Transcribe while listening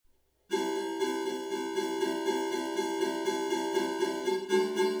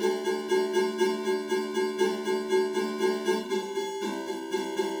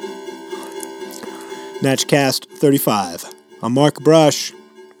Natchcast 35. I'm Mark Brush.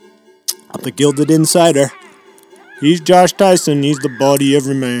 I'm the Gilded Insider. He's Josh Tyson. He's the body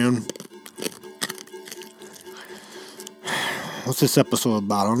every man. What's this episode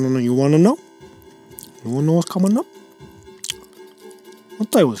about? I don't know. You want to know? You want to know what's coming up? I'll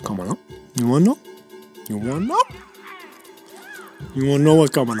tell you what's coming up. You want to know? You want to know? You want to know what's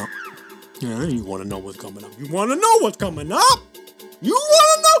coming up? Yeah, you want to know what's coming up. You want to know what's coming up? You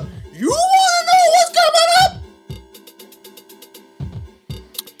want to know? You want to know what's coming up?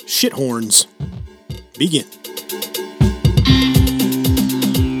 Shit horns. Begin.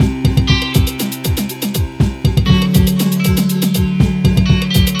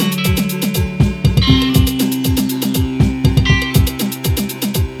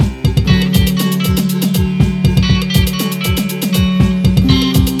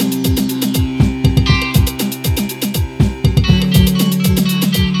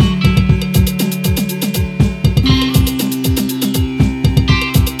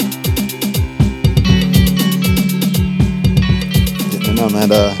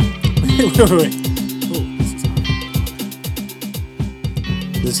 Wait. Oh,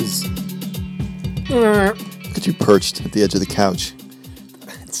 this is Look at you perched at the edge of the couch.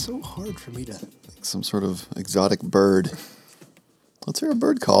 It's so hard for me to... Like some sort of exotic bird. Let's hear a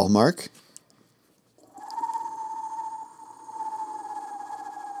bird call, Mark.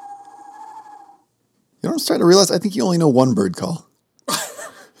 You know what I'm starting to realize? I think you only know one bird call.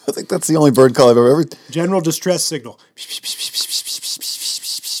 I think that's the only bird call I've ever... General distress signal.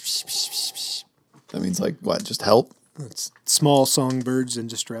 That means like, what, just help? It's small songbirds in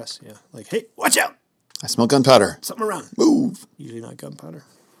distress, yeah. Like, hey, watch out! I smell gunpowder. Something around. Move! Usually not gunpowder.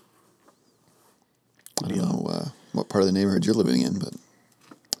 I don't know what part of the neighborhood you're living in, but...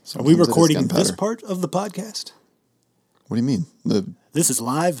 Are we recording this part of the podcast? What do you mean? This is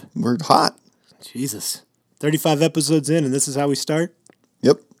live? We're hot. Jesus. 35 episodes in, and this is how we start?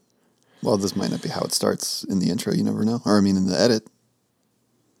 Yep. Well, this might not be how it starts in the intro. You never know. Or, I mean, in the edit.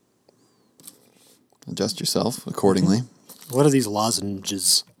 Adjust yourself accordingly. What are these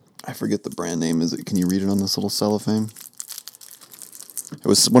lozenges? I forget the brand name. Can you read it on this little cellophane? It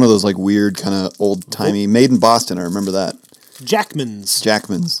was one of those like weird kind of old-timey... Made in Boston. I remember that. Jackman's.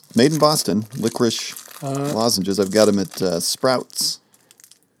 Made in Boston. Licorice lozenges. I've got them at Sprouts.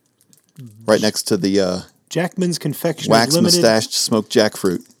 Right next to the... Jackman's Confectionery Wax Limited. mustached smoked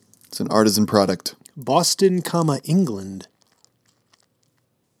jackfruit. It's an artisan product. Boston, England.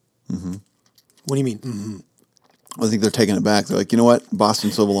 Mm-hmm. What do you mean, mm-hmm? I think they're taking it back. They're like, you know what?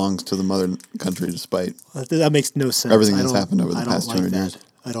 Boston still belongs to the mother country despite... That makes no sense. Everything that's happened over the past 200 years.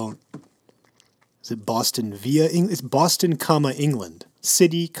 I don't... Is it Boston via... It's Boston, England.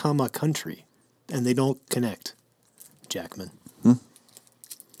 City, country. And they don't connect. Jackman.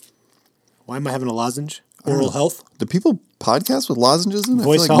 Why am I having a lozenge? Oral health? Do people podcast with lozenges in?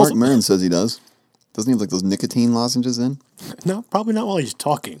 Voice I feel like health? Mark Maron says he does. Doesn't he have like those nicotine lozenges in? No, probably not while he's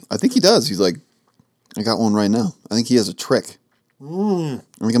talking. I think he does. He's like, I got one right now. I think he has a trick. I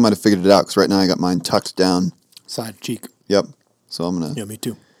think I might have figured it out because right now I got mine tucked down. Side cheek. Yep. So I'm going to... Yeah, me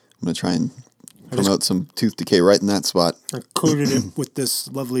too. I'm going to try and promote some tooth decay right in that spot. I coated it with this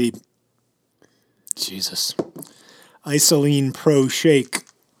lovely... Jesus. Isoline Pro Shake.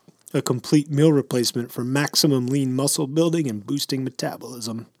 A complete meal replacement for maximum lean muscle building and boosting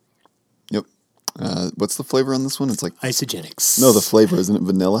metabolism. Yep. What's the flavor on this one? It's like... Isogenics. No, the flavor. Isn't it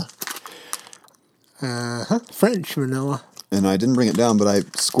vanilla? French vanilla. And I didn't bring it down, but I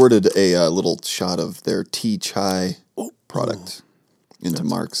squirted a little shot of their tea chai product into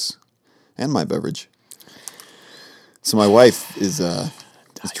Mark's and my beverage. So my wife is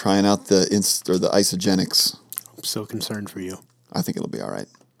trying out the Isogenics. I'm so concerned for you. I think it'll be all right.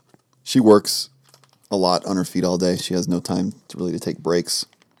 She works a lot on her feet all day. She has no time to take breaks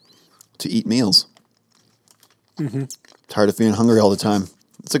to eat meals. Mm-hmm. Tired of feeling hungry all the time.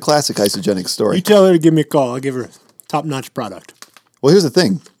 It's a classic Isogenics story. You tell her to give me a call. I'll give her a top-notch product. Well, here's the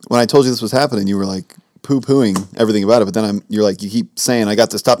thing. When I told you this was happening, you were like poo-pooing everything about it. But then you're like, you keep saying, I got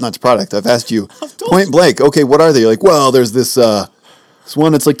this top-notch product. I've asked you point blank, okay, what are they? You're like, well, there's this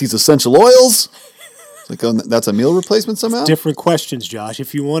one that's like these essential oils. Like, oh, that's a meal replacement somehow? Different questions, Josh.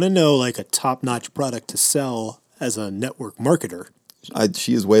 If you want to know like a top-notch product to sell as a network marketer.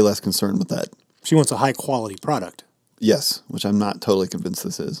 She is way less concerned with that. She wants a high-quality product. Yes, which I'm not totally convinced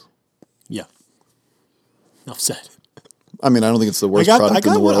this is. Yeah. Enough said. I mean, I don't think it's the worst product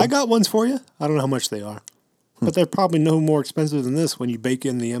in the world. I got ones for you. I don't know how much they are. But they're probably no more expensive than this when you bake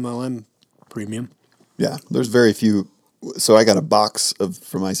in the MLM premium. Yeah, there's very few So I got a box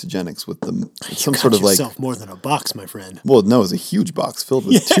from Isogenics with them. Some sort of like. Yourself more than a box, my friend. Well, no, it was a huge box filled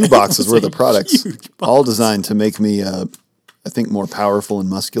with 2 boxes worth of products, all designed to make me, I think, more powerful and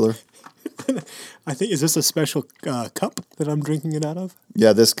muscular. I think, is this a special cup that I'm drinking it out of?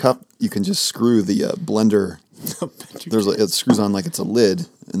 Yeah, this cup, you can just screw the blender. It screws on like it's a lid,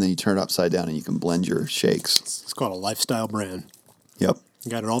 and then you turn it upside down and you can blend your shakes. It's called a lifestyle brand. Yep.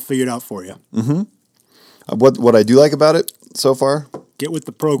 Got it all figured out for you. Mm-hmm. What I do like about it so far, get with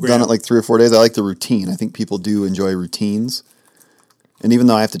the program. Done it like 3 or 4 days. I like the routine. I think people do enjoy routines. And even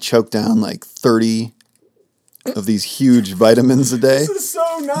though I have to choke down like 30 of these huge vitamins a day. This is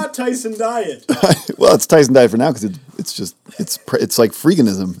so not Tyson Diet. Well, it's Tyson Diet for now because it's like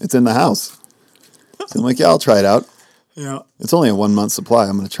freeganism. It's in the house. So I'm like, yeah, I'll try it out. Yeah. It's only a 1 month supply.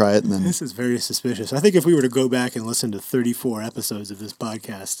 I'm going to try it. And then this is very suspicious. I think if we were to go back and listen to 34 episodes of this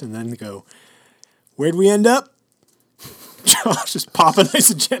podcast and then go, where'd we end up? Josh is popping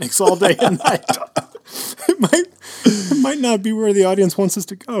Isogenics all day and night. It might not be where the audience wants us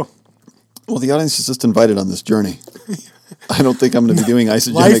to go. Well, the audience is just invited on this journey. I don't think I'm going to be doing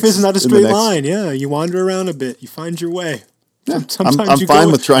Isogenics. Life is not a straight line. Yeah, you wander around a bit. You find your way. Yeah, I'm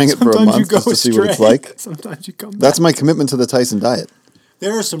fine with trying it for a month just to see what it's like. Sometimes you come back. That's my commitment to the Tyson Diet.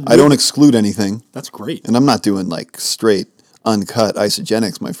 There are some. I don't exclude anything. That's great. And I'm not doing like straight, uncut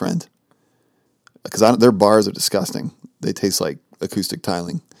Isogenics, my friend. Because their bars are disgusting. They taste like acoustic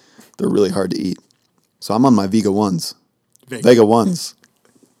tiling. They're really hard to eat. So I'm on my Vega 1s. Vega 1s.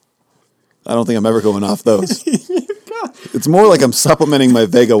 I don't think I'm ever going off those. It's more like I'm supplementing my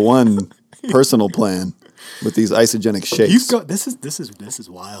Vega 1 personal plan with these isogenic shakes. This is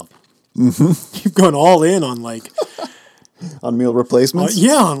wild. Mm-hmm. You've gone all in on like on meal replacements.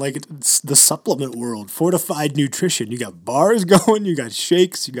 On like the supplement world, fortified nutrition. You got bars going, you got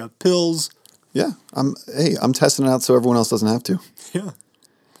shakes, you got pills. Yeah, I'm testing it out so everyone else doesn't have to. Yeah,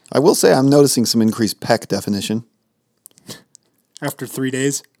 I will say I'm noticing some increased pec definition after 3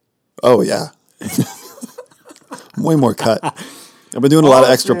 days. Oh yeah, I'm way more cut. I've been doing a lot of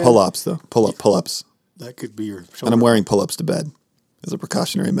extra pull-ups though. Pull-ups. That could be your shoulder. And I'm wearing pull-ups to bed as a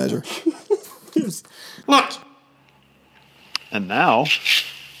precautionary measure. Look. And now, it's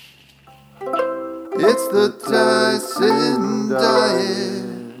the Tyson Diet.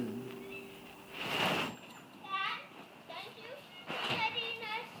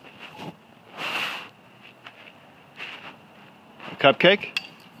 A cupcake?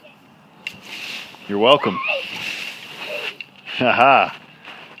 You're welcome. Haha.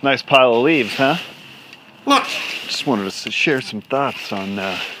 Nice pile of leaves, huh? Look. Just wanted to share some thoughts on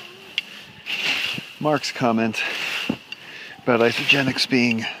Mark's comment about isogenics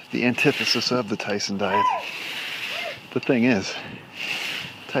being the antithesis of the Tyson Diet. The thing is,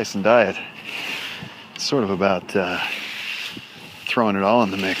 Tyson Diet is sort of about throwing it all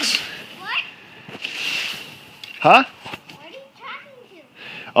in the mix. What? Huh? What are you talking to?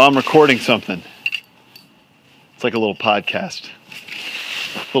 Oh, I'm recording something. It's like a little podcast.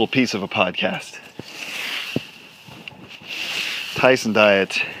 A little piece of a podcast. Tyson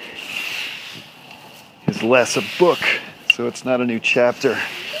Diet is less a book, so it's not a new chapter.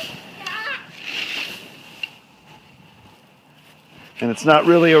 And it's not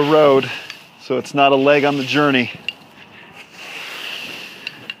really a road, so it's not a leg on the journey.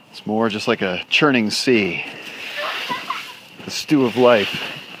 It's more just like a churning sea. The stew of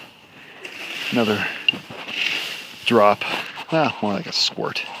life. Another drop. Well, more like a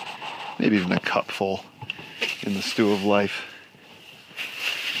squirt. Maybe even a cupful in the stew of life.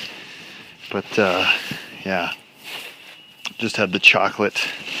 But, yeah. Just had the chocolate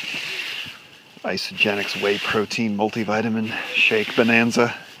Isogenics whey protein multivitamin shake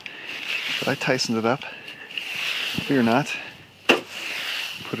bonanza. But I Tysoned it up. Fear not.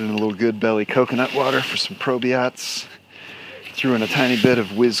 Put in a little good belly coconut water for some probiotics. Threw in a tiny bit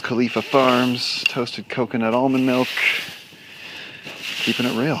of Wiz Khalifa Farms toasted coconut almond milk. Keeping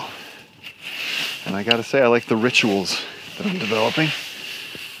it real. And I gotta say, I like the rituals that I'm developing.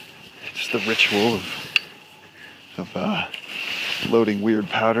 Just the ritual of loading weird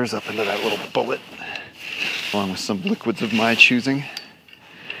powders up into that little bullet, along with some liquids of my choosing.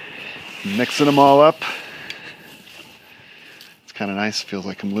 Mixing them all up. It's kind of nice. Feels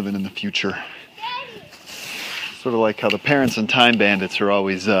like I'm living in the future. Sort of like how the parents in Time Bandits are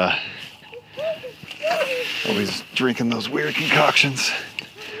always drinking those weird concoctions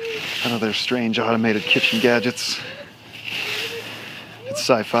out of their strange automated kitchen gadgets. It's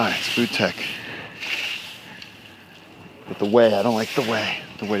sci-fi, it's food tech. But the whey, I don't like the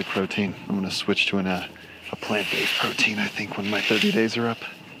whey protein. I'm going to switch to a plant-based protein, I think, when my 30 days are up.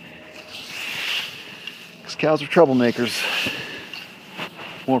 Because cows are troublemakers.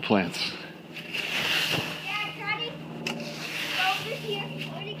 More plants. Dad, Daddy, go over here.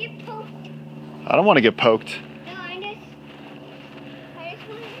 I want to get poked. I don't want to get poked. No, I just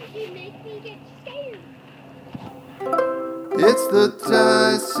wanted to make me get scared. It's the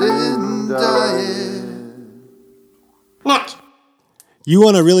Tyson Diet. Look. You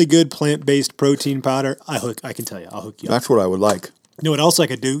want a really good plant-based protein powder? I can tell you. I'll hook you up. That's what I would like. You know what else I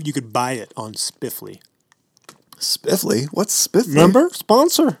could do? You could buy it on Spiffly. Spiffly? What's Spiffly? Remember?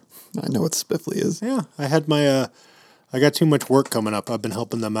 Sponsor. I know what Spiffly is. Yeah. I had my, I got too much work coming up. I've been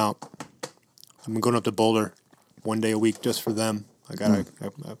helping them out. I've been going up to Boulder one day a week just for them. I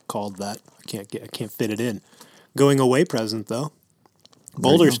called that. I can't fit it in. Going away present though.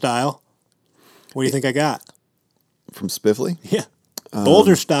 Boulder style. What do you think I got? From Spiffly? Yeah.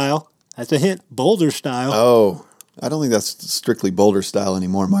 Boulder style. That's a hint. Boulder style. Oh, I don't think that's strictly Boulder style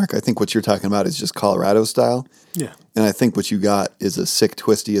anymore, Mark. I think what you're talking about is just Colorado style. Yeah. And I think what you got is a sick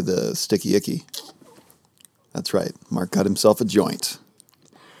twisty of the sticky icky. That's right. Mark got himself a joint.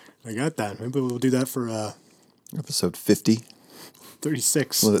 I got that. Maybe we'll do that for Episode 50.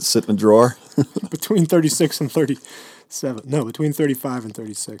 36. Let it sit in a drawer. Between 36 and 37. No, between 35 and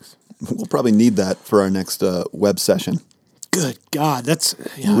 36. We'll probably need that for our next web session. Good God, that's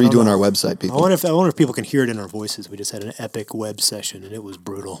Redoing our website, people. I wonder if people can hear it in our voices. We just had an epic web session, and it was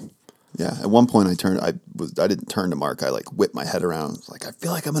brutal. Yeah, at one point I didn't turn to Mark. I whipped my head around. I was like, I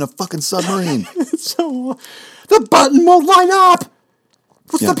feel like I'm in a fucking submarine. So the button won't line up.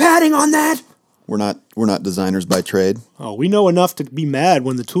 What's the padding on that? We're not designers by trade. Oh, we know enough to be mad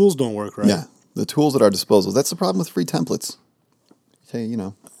when the tools don't work right. Yeah, the tools at our disposal. That's the problem with free templates. Hey, It's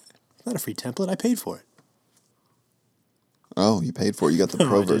not a free template. I paid for it. Oh, you paid for it. You got the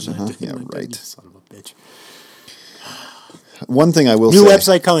pro version, huh? Yeah, I didn't, right. you son of a bitch. One thing I will New say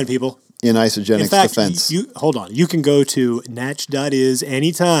website coming, people. in Isagenix In fact, defense. you hold on. You can go to natch.is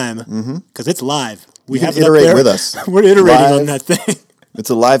anytime because it's live. We You have can it up iterate there. with us. We're iterating Live. on that thing. It's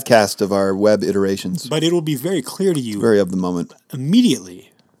a live cast of our web iterations. But it will be very clear to you Very of the moment.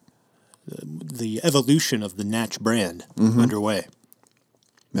 immediately the evolution of the Natch brand underway.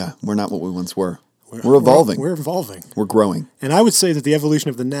 Yeah, we're not what we once were. We're evolving. We're evolving. We're growing. And I would say that the evolution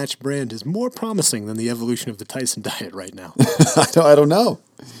of the Natch brand is more promising than the evolution of the Tyson diet right now. I don't know.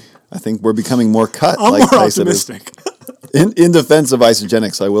 I think we're becoming more cut. I'm like more Tyson is. optimistic. In defense of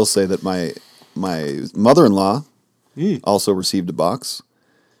Isagenix, I will say that my mother-in-law also received a box.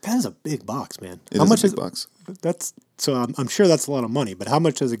 That is a big box, man. It How is much a big is box? that's so I'm sure that's a lot of money, but how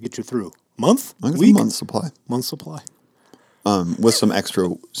much does it get you through? Month? I think it's Week? a month's supply. Month supply. With some extra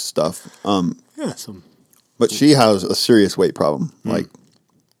stuff. Yeah, some But she has a serious weight problem. Like,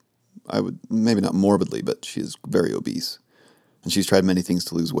 I would, maybe not morbidly, but she is very obese. And she's tried many things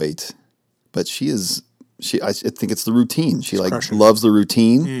to lose weight. But I think it's the routine. She crushing. loves the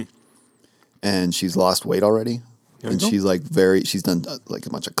routine. And she's lost weight already. There And you go. she's done a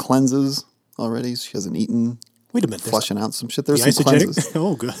bunch of cleanses already. She hasn't eaten. Wait a minute. Flushing out some shit. The There's some cleanses. isogenic?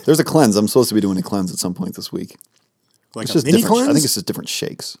 Oh, good. There's a cleanse. I'm supposed to be doing a cleanse at some point this week. Like It's a just mini different. cleanse? I think it's just different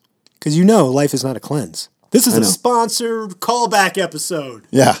shakes. Because life is not a cleanse. This is I a know. sponsored callback episode.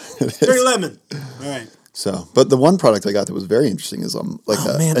 Yeah. it is. Very lemon. All right. So, but the one product I got that was very interesting is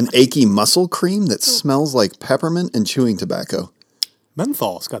man. an achy muscle cream that smells like peppermint and chewing tobacco.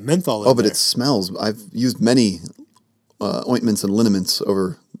 Menthol. It's got menthol in Oh, but there. it smells. I've used many ointments and liniments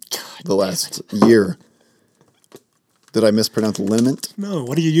over the last year. Did I mispronounce liniment? No,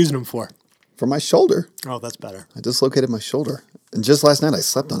 what are you using them for? For my shoulder. Oh, that's better. I dislocated my shoulder. And just last night I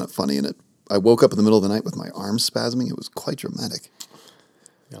slept on it funny and I woke up in the middle of the night with my arms spasming. It was quite dramatic.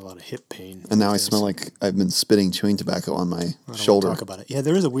 Got a lot of hip pain. And now I smell like I've been spitting chewing tobacco on my I don't wanna shoulder. Talk about it. Yeah,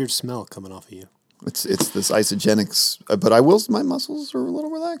 there is a weird smell coming off of you. It's this Isagenix, but my muscles are a little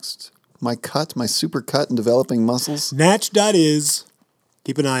relaxed. My super cut and developing muscles. Natch.is.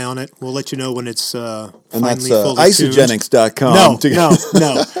 Keep an eye on it. We'll let you know when it's And finally that's fully tuned. Isagenix.com.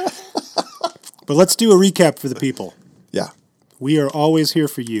 No. But let's do a recap for the people. Yeah. We are always here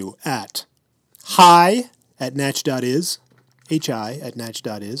for you at hi@natch.is,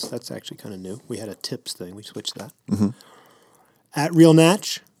 hi@natch.is. That's actually kind of new. We had a tips thing. We switched that. At Real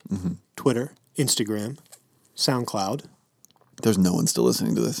Natch, Twitter, Instagram, SoundCloud. There's no one still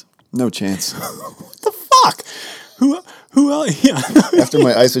listening to this. No chance. What the fuck? Who else? Yeah. After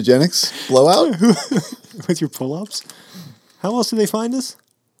my Isagenix blowout? With your pull-ups? How else do they find us?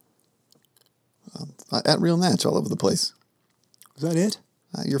 At Real Natch all over the place. Is that it?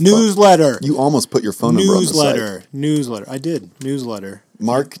 Your Newsletter. You almost put your phone number on the site. Newsletter. I did. Newsletter.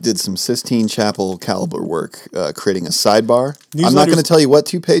 Mark did some Sistine Chapel caliber work creating a sidebar. I'm not Newsletters- going to tell you what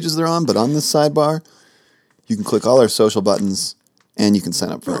 2 pages they're on, but on this sidebar, You can click all our social buttons, and you can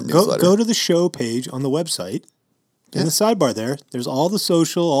sign up for our newsletter. Go to the show page on the website. In the sidebar there's all the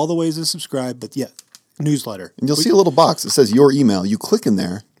social, all the ways to subscribe, but newsletter. And you'll see a little box that says your email. You click in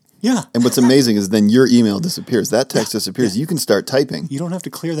there. Yeah. And what's amazing is then your email disappears. That text disappears. You can start typing. You don't have to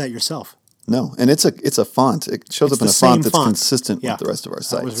clear that yourself. No. And it's a font. It shows up in a font that's consistent with the rest of our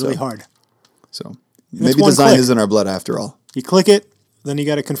site. That was really hard. So maybe design is in our blood after all. You click it, then you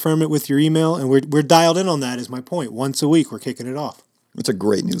got to confirm it with your email, and we're dialed in on that is my point. Once a week, we're kicking it off. It's a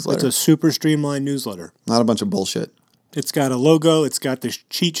great newsletter. It's a super streamlined newsletter. Not a bunch of bullshit. It's got a logo. It's got the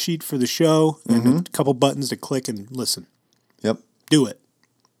cheat sheet for the show and a couple buttons to click and listen. Yep. Do it.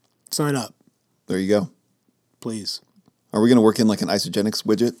 Sign up. There you go. Please. Are we going to work in like an Isogenics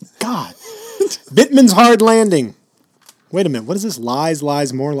widget? God. Bittman's Hard Landing. Wait a minute. What is this? Lies,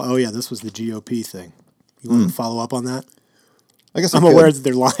 more. Oh, yeah. This was the GOP thing. You want to follow up on that? I guess I'm aware that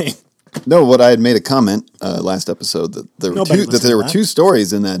they're lying. No, what I had made a comment last episode that there were two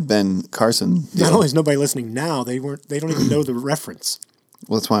stories in that Ben Carson deal. Not only is nobody listening now, they don't even know the reference.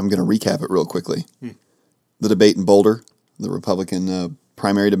 Well, that's why I'm going to recap it real quickly. The debate in Boulder, the Republican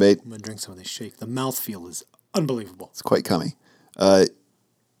primary debate. I'm going to drink some of this shake. The mouthfeel is unbelievable. It's quite cummy. Ben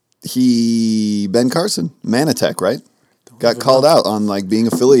Carson, Manatech, right? Got called out on like being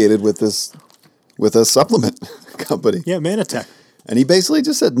affiliated with a supplement company. Yeah, Manatech. And he basically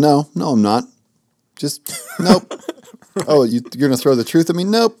just said, no, I'm not. Just, nope. Right. Oh, you're going to throw the truth at me?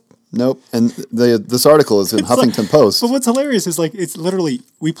 Nope. And this article is in Huffington Post. But what's hilarious is like, it's literally,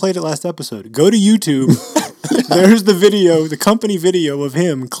 we played it last episode. Go to YouTube. There's the video, the company video of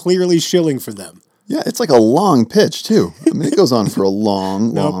him clearly shilling for them. Yeah, it's like a long pitch, too. I mean, it goes on for a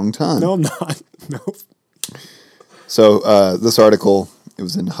long time. No, I'm not. Nope. So this article, it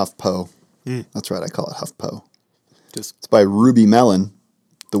was in HuffPo. That's right, I call it HuffPo. It's by Ruby Mellon.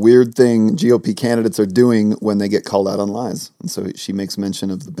 The weird thing GOP candidates are doing when they get called out on lies. And so she makes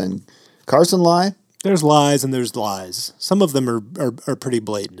mention of the Ben Carson lie. There's lies and there's lies. Some of them are pretty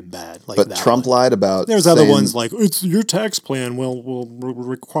blatant and bad. Like but that Trump lied about. There's other ones like it's your tax plan will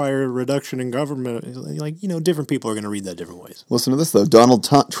require a reduction in government. Like different people are going to read that different ways. Listen to this though. Donald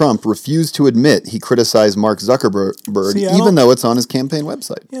Trump refused to admit he criticized Mark Zuckerberg, even though it's on his campaign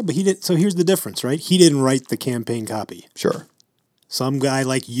website. Yeah, but he did. So here's the difference, right? He didn't write the campaign copy. Sure. Some guy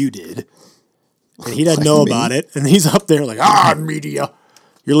like you did, and he doesn't know about it, and he's up there like, media,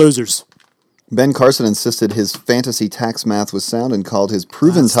 you're losers. Ben Carson insisted his fantasy tax math was sound and called his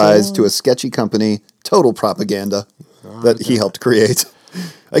proven ties to a sketchy company total propaganda that he helped create.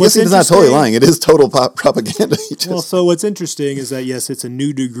 I guess he's not totally lying. It is total propaganda. So what's interesting is that, yes, it's a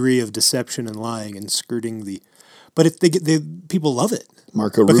new degree of deception and lying and skirting the... But people love it.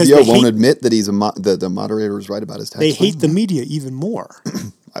 Marco Rubio won't admit that that the moderator is right about his tax They hate the media even more.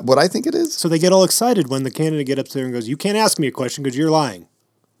 What I think it is? So they get all excited when the candidate gets up there and goes, you can't ask me a question because you're lying.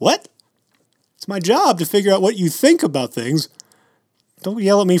 What? It's my job to figure out what you think about things. Don't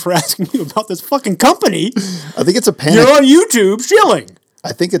yell at me for asking you about this fucking company. I think it's a panic. You're on YouTube shilling.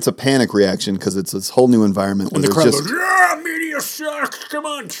 I think it's a panic reaction because it's this whole new environment where the there's crowd goes, media sucks. Come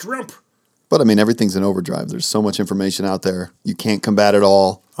on, Trump. But I mean, everything's in overdrive. There's so much information out there. You can't combat it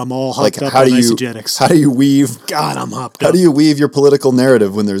all. I'm all hopped up on Isogenics. How do you weave? God, I'm hopped up. How do you weave your political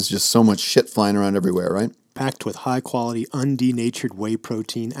narrative when there's just so much shit flying around everywhere, right? Packed with high-quality, undenatured whey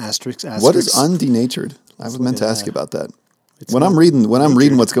protein, asterisk. What is undenatured? I was meant to ask you about that. When I'm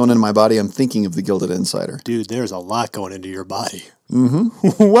reading what's going into my body, I'm thinking of the Gilded Insider. Dude, there's a lot going into your body. Mm-hmm.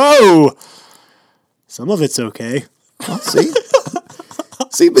 Whoa! Some of it's okay. Well,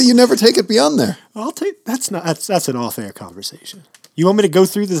 see, but you never take it beyond there. That's an off-air conversation. You want me to go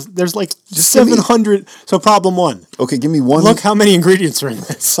through this? There's like 700. So problem one. Okay, give me one. Look how many ingredients are in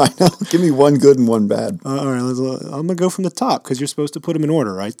this. I know. Give me one good and one bad. All right, I'm going to go from the top because you're supposed to put them in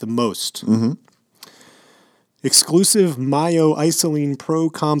order, right? The most. Mm-hmm. Exclusive myoisolene pro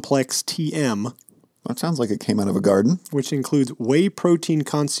complex TM. That sounds like it came out of a garden. Which includes whey protein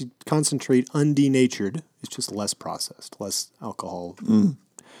concentrate undenatured. It's just less processed, less alcohol.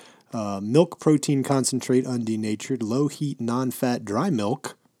 Milk protein concentrate undenatured, low heat, non-fat, dry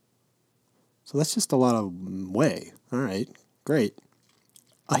milk. So that's just a lot of whey. All right, great.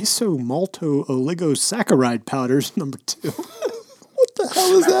 Isomalto oligosaccharide powders, number 2. What the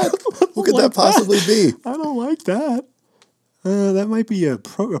hell is that? What could that possibly be? I don't like that. That might be a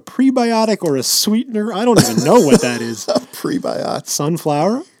prebiotic or a sweetener. I don't even know what that is. A prebiotic.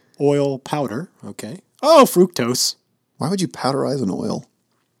 Sunflower oil powder. Okay. Oh, fructose. Why would you powderize an oil?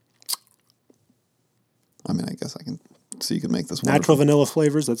 I mean, I guess I can see you can make this natural vanilla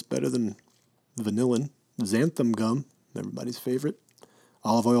flavors. That's better than vanillin. Xanthan gum, everybody's favorite.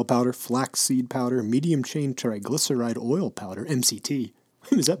 olive oil powder, flaxseed powder, medium chain triglyceride oil powder, MCT.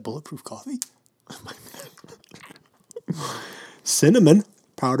 Is that bulletproof coffee? Cinnamon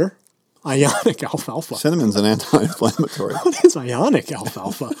powder, ionic alfalfa. Cinnamon's an anti-inflammatory. What is ionic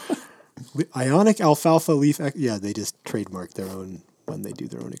alfalfa? Ionic alfalfa leaf. Yeah, they just trademark their own when they do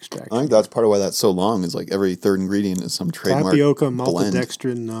their own extraction. I think that's part of why that's so long. Is like every third ingredient is some trademark Tapioca, blend.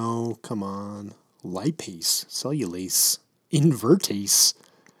 maltodextrin. No, come on. Lipase, cellulase, invertase,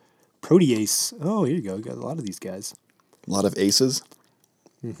 protease. Oh, here you go. You got a lot of these guys. A lot of aces.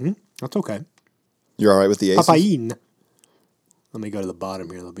 That's okay. You're all right with the aces? Papain. Let me go to the bottom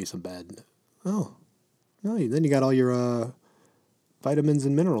here. There'll be some bad. Oh, no. Then you got all your vitamins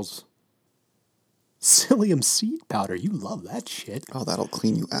and minerals. Psyllium seed powder. You love that shit. Oh, that'll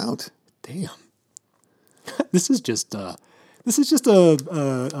clean you out. Damn. This is just a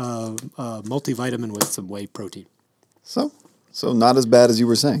multivitamin with some whey protein. So not as bad as you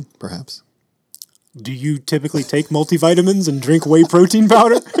were saying, perhaps. Do you typically take multivitamins and drink whey protein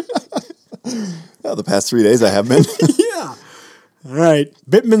powder? Yeah, the past 3 days I have been. Yeah. All right.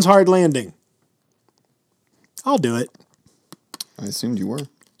 Bittman's Hard Landing. I'll do it. I assumed you were.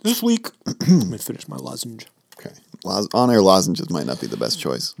 This week, let me finish my lozenge. Okay. On-air lozenges might not be the best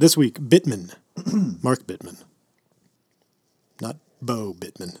choice. This week, Bittman, Mark Bittman, not Bo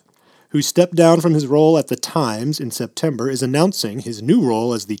Bittman, who stepped down from his role at the Times in September, is announcing his new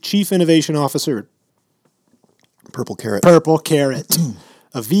role as the Chief Innovation Officer at Purple Carrot. Purple Carrot,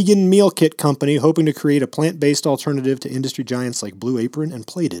 a vegan meal kit company hoping to create a plant-based alternative to industry giants like Blue Apron and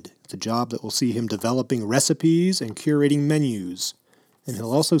Plated. It's a job that will see him developing recipes and curating menus. And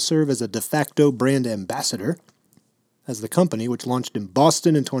he'll also serve as a de facto brand ambassador as the company, which launched in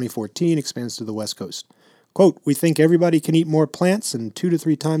Boston in 2014, expands to the West Coast. Quote, "We think everybody can eat more plants and 2 to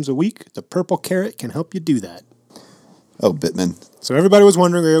 3 times a week. The Purple Carrot can help you do that." Oh, Bittman. So everybody was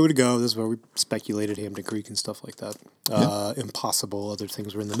wondering where he would go. This is where we speculated Hampton Creek and stuff like that. Impossible. Other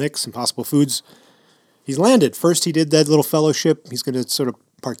things were in the mix. Impossible Foods. He's landed. First, he did that little fellowship. He's going to sort of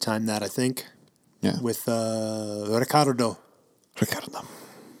part-time that, I think, Yeah. with Ricardo Ricardo.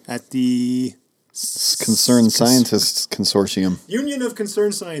 at the Concerned Scientists Consortium. Union of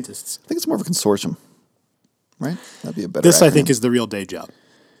Concerned Scientists. I think it's more of a consortium. Right? That'd be a better This, I acronym. think, is the real day job.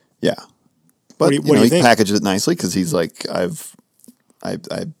 Yeah. But do you he think? packaged it nicely because he's like, I've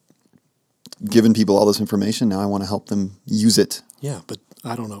given people all this information. Now I want to help them use it. Yeah, but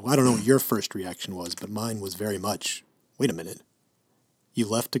I don't know. I don't know what your first reaction was, but mine was very much, wait a minute. You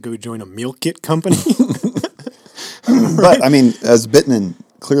left to go join a meal kit company? But I mean, as Bittman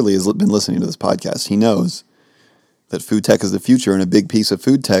clearly has been listening to this podcast, he knows that food tech is the future, and a big piece of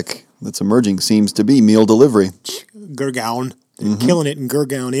food tech that's emerging seems to be meal delivery. Gurgaon. They're killing it in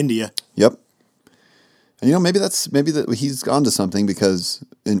Gurgaon, India. Yep. And maybe that he's gone to something because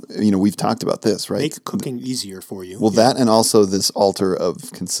we've talked about this, right? Make cooking easier for you. Well, that and also this altar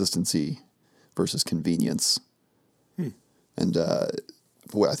of consistency versus convenience. And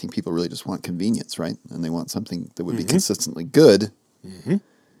boy, I think people really just want convenience, right? And they want something that would be consistently good.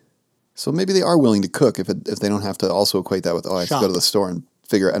 So maybe they are willing to cook if they don't have to also equate that with, I have to go to the store and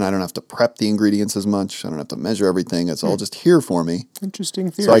figure it, and I don't have to prep the ingredients as much. I don't have to measure everything. It's all just here for me. Interesting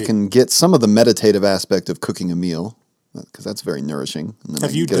theory. So I can get some of the meditative aspect of cooking a meal because that's very nourishing. And then Have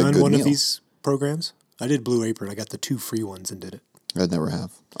I can you get a done good one meal. of these programs? I did Blue Apron. I got the 2 free ones and did it. I never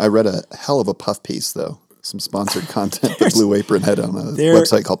have. I read a hell of a puff piece, though. Some sponsored content that Blue Apron had on a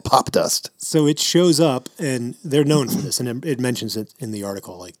website called Pop Dust. So it shows up, and they're known for this, and it mentions it in the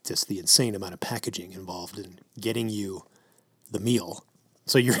article, like just the insane amount of packaging involved in getting you the meal.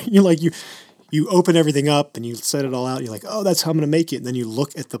 So you're like you open everything up and you set it all out. You're like, oh, that's how I'm going to make it. And then you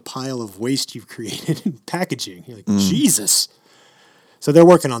look at the pile of waste you've created in packaging. You're like, Jesus. So they're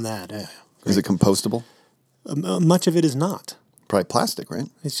working on that. Is it compostable? Much of it is not. Probably plastic, right?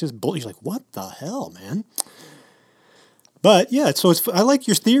 It's just bull. You're like, what the hell, man? But yeah, so I like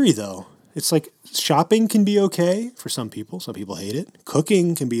your theory though. It's like shopping can be okay for some people. Some people hate it.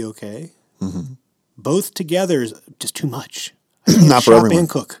 Cooking can be okay. Both together is just too much. I can't Not for shop everyone. and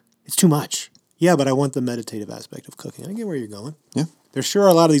cook. It's too much. Yeah, but I want the meditative aspect of cooking. I get where you're going. Yeah. There's sure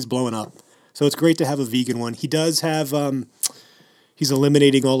a lot of these blowing up. So it's great to have a vegan one. He does have, he's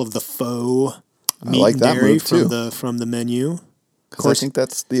eliminating all of the faux meat like and that dairy move, too. from the menu. Because I think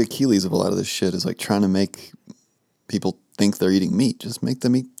that's the Achilles of a lot of this shit is like trying to make people think they're eating meat. Just make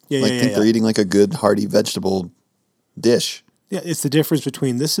them eat, they're eating like a good hearty vegetable dish. Yeah, it's the difference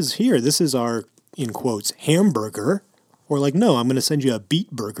between this is our, in quotes, hamburger, or like, no, I'm going to send you a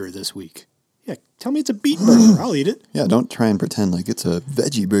beet burger this week. Yeah, tell me it's a beet burger. I'll eat it. Yeah, don't try and pretend like it's a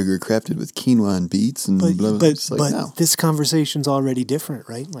veggie burger crafted with quinoa and beets and blah, blah. It's like, But no. this conversation's already different,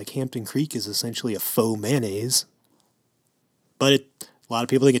 right? Like Hampton Creek is essentially a faux mayonnaise. But a lot of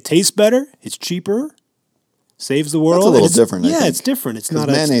people think it tastes better. It's cheaper. Saves the world. That's a little and it's- different, I Yeah, think. it's different. It's 'Cause not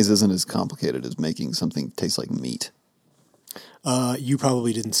mayonnaise isn't as complicated as making something taste like meat. You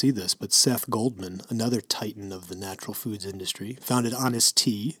probably didn't see this, but Seth Goldman, another titan of the natural foods industry, founded Honest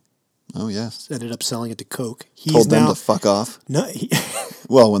Tea, Oh, yes. ended up selling it to Coke. He's Told them now to fuck off. no,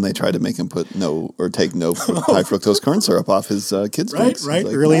 Well, when they tried to make him take no high fructose corn syrup off his kids' right, drinks. right. He's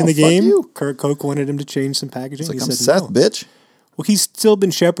like, Early in "No, the fuck game, you." Coke wanted him to change some packaging. It's like, He I'm said Seth, no. bitch. Well, he's still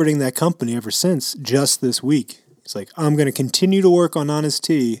been shepherding that company ever since. Just this week, he's like, I'm going to continue to work on Honest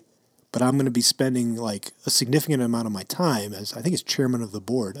Tea, but I'm going to be spending like a significant amount of my time as I think as chairman of the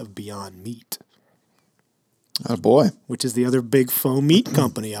board of Beyond Meat, Oh, boy. which is the other big faux meat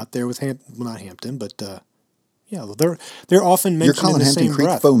company out there with not Hampton, but yeah, they're often You're mentioned in calling the Hampton same Creek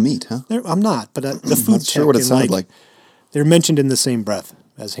breath. faux meat, huh? I'm not, but the food Not sure tech what it and, sounded like. They're mentioned in the same breath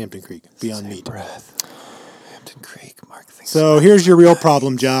as Hampton Creek, Beyond Meat. Breath. Hampton Creek, Mark thinks. So here's your real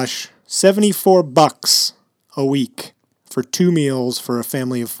problem, Josh. $74 a week for 2 meals for a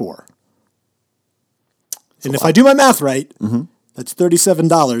family of 4. And if I do my math right, that's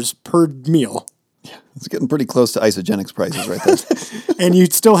 $37 per meal. It's getting pretty close to Isogenics prices right there. And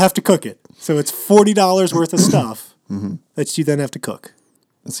you'd still have to cook it. So it's $40 worth of stuff that you then have to cook.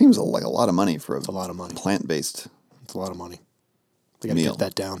 It seems like a lot of money for a lot of money. plant-based. It's a lot of money. They got to Meal. get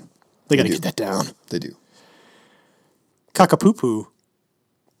that down. They got to do. get that down. They do. Cockapoo-poo.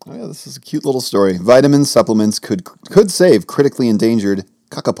 Oh yeah, this is a cute little story. Vitamin supplements could save critically endangered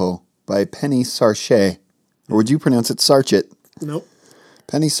kakapo by Penny Sarchet. Or would you pronounce it Sarchet? Nope.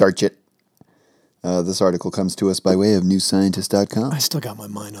 Penny Sarchet. This article comes to us by way of newscientist.com. I still got my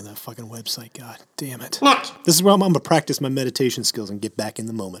mind on that fucking website. God damn it. This is where I'm going to practice my meditation skills and get back in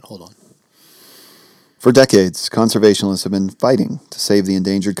the moment. Hold on. For decades, conservationists have been fighting to save the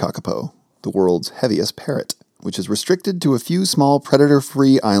endangered kakapo, the world's heaviest parrot, which is restricted to a few small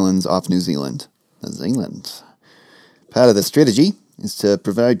predator-free islands off New Zealand. Part of the strategy is to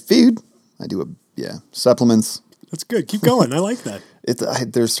provide food. Supplements. That's good. Keep going. I like that.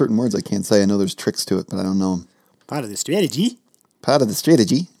 There's certain words I can't say. I know there's tricks to it, but I don't know them. Part of the strategy. Part of the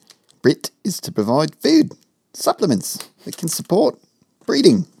strategy, Brit, is to provide food, supplements that can support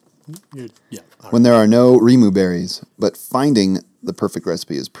breeding Yeah. All right. when there are no Rimu berries, but finding the perfect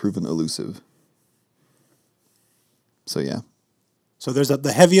recipe is proven elusive. So yeah, So there's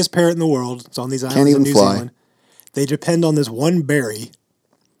the heaviest parrot in the world. It's on these islands Can't in even New fly. Zealand. They depend on this one berry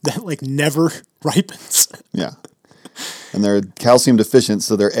that like never ripens. yeah. And they're calcium deficient,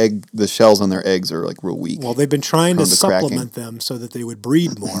 so the shells on their eggs are like real weak. Well, they've been trying to Prone to cracking. supplement them so that they would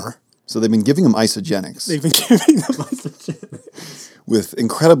breed more. So they've been giving them isogenics They've been giving them with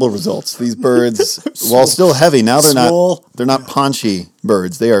incredible results. These birds, while still heavy, now Swole. they're not paunchy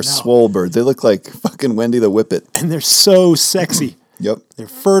birds. They are swole birds. They look like fucking Wendy the Whippet. and they're so sexy. Yep. They're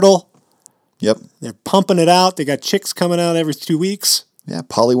fertile. Yep. They're pumping it out. They got chicks coming out every 2 weeks. Yeah,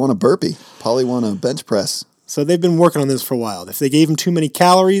 Polly won a burpee. Polly won a bench press. So they've been working on this for a while. If they gave them too many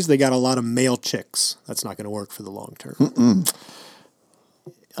calories, they got a lot of male chicks. That's not going to work for the long term.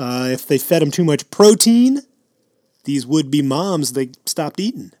 If they fed them too much protein, these would-be moms, they stopped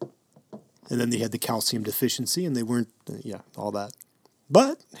eating. And then they had the calcium deficiency, and they weren't, all that.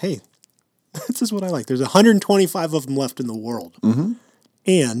 But, hey, this is what I like. There's 125 of them left in the world. Mm-hmm.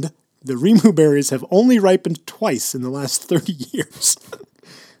 And the Rimu berries have only ripened twice in the last 30 years.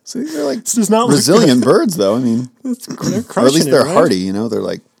 So these are like This does not look resilient birds, though. I mean, They're or at crushing least it, they're right? hardy. You know, they're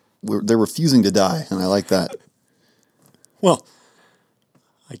like they're refusing to die, and I like that. Well,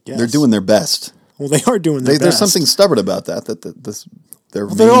 I guess. They're doing their best. Well, they are doing their There's best. something stubborn about that. Their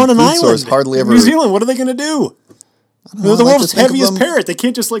They're main on an food island. source hardly in ever. New Zealand. What are they going to do? They're the I like world's to think of heaviest them- parrot. They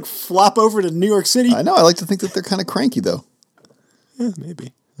can't just like flop over to New York City. I know. I like to think that they're kind of cranky though, Yeah,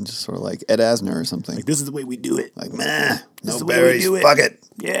 maybe. and just sort of like Ed Asner or something. Like this is the way we do it. Like, meh, no the way we berries. do it. Fuck it.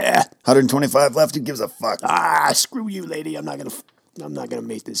 Yeah. 125 left. Who gives a fuck? Screw you, lady. I'm not gonna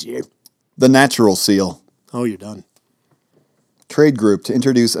mate this year. The natural seal. Oh, you're done. Trade group to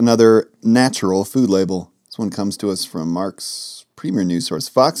introduce another natural food label. This one comes to us from Mark's premier news source,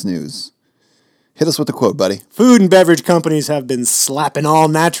 Fox News. Hit us with the quote, buddy. Food and beverage companies have been slapping all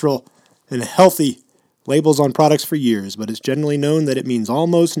natural and healthy labels on products for years, but it's generally known that it means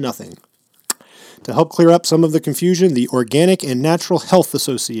almost nothing. To help clear up some of the confusion, the Organic and Natural Health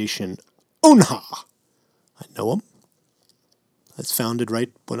Association, ONHA, I know them. That's founded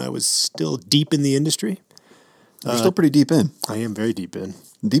right when I was still deep in the industry. We're still pretty deep in. I am very deep in.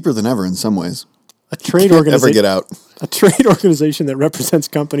 Deeper than ever in some ways. A trade Can't ever organization. get out. A trade organization that represents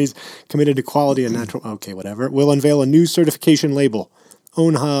companies committed to quality and natural. Okay, whatever. Will unveil a new certification label.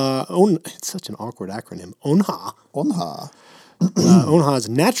 It's such an awkward acronym. ONHA. Onha. ONHA's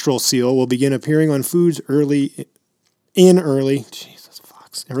natural seal will begin appearing on foods early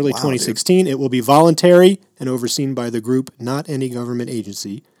 2016. It will be voluntary and overseen by the group, not any government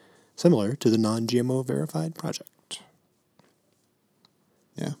agency, similar to the non-GMO Verified project.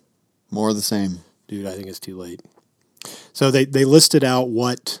 Yeah. More of the same. Dude, I think it's too late. So they listed out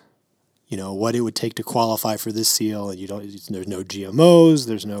what it would take to qualify for this seal, and there's no GMOs,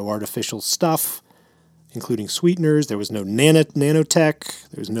 there's no artificial stuff, including sweeteners. There was no nanotech.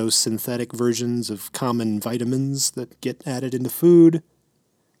 There's no synthetic versions of common vitamins that get added into food.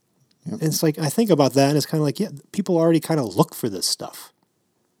 Yep. And it's like, I think about that, and it's kind of like, yeah, people already kind of look for this stuff.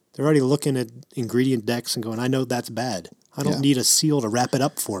 They're already looking at ingredient decks and going, I know that's bad. I don't need a seal to wrap it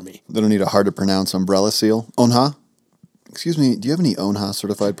up for me. They don't need a hard to pronounce umbrella seal. Onha? Excuse me, do you have any ONHA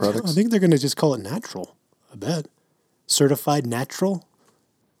certified products? I think they're going to just call it natural. I bet. Certified natural?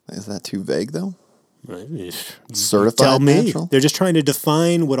 Is that too vague, though? Right. Certified Tell me. natural? They're just trying to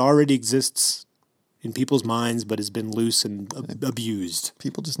define what already exists in people's minds but has been loose and abused.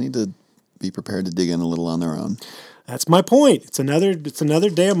 People just need to be prepared to dig in a little on their own. That's my point. It's another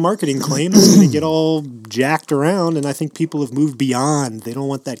damn marketing claim that's going to get all jacked around, and I think people have moved beyond. They don't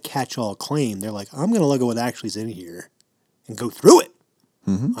want that catch-all claim. They're like, I'm going to look at what actually is in here and go through it.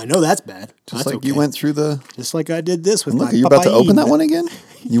 Mm-hmm. I know that's bad. Just that's like you went through the... Just like I did this with Look, my you're about to papain. open that one again?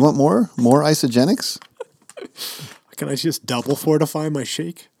 You want more? More isogenics? Can I just double fortify my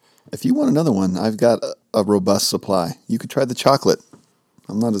shake? If you want another one, I've got a robust supply. You could try the chocolate.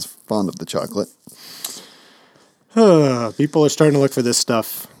 I'm not as fond of the chocolate. People are starting to look for this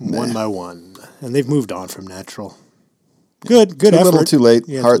stuff one by one, and they've moved on from natural. Good Too effort. little, too late.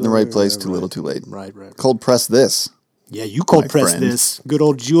 Yeah, Heart too in the right little, place. right, Too little, too late. Right. Cold press this. Yeah, you cold My press friend. this. Good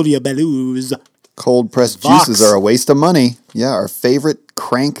old Julia Bellows. Cold pressed Vox. juices are a waste of money. Yeah, our favorite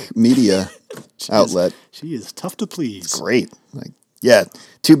crank media outlet. She is tough to please. Great. Like, yeah,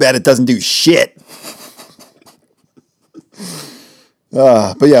 too bad it doesn't do shit.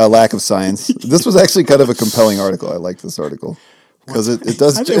 But yeah, a lack of science. This was actually kind of a compelling article. I like this article because it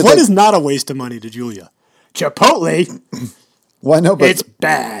does. What is not a waste of money to Julia? Chipotle. Why no? But It's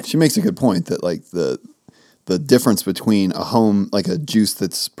bad. she makes a good point that like the difference between a home like a juice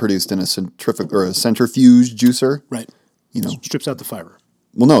that's produced in a centrifuge juicer, Right. Strips out the fiber.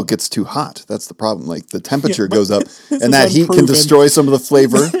 Well, no, it gets too hot. That's the problem. Like the temperature goes up, is and that heat can unproven. destroy some of the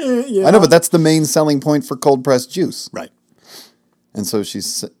flavor. I know, but that's the main selling point for cold pressed juice. Right. And so she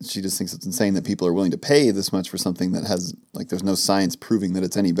just thinks it's insane that people are willing to pay this much for something that has like there's no science proving that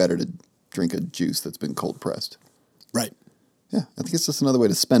it's any better to drink a juice that's been cold pressed. Right. Yeah, I think it's just another way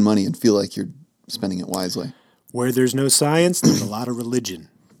to spend money and feel like you're spending it wisely, Where there's no science, there's a lot of religion.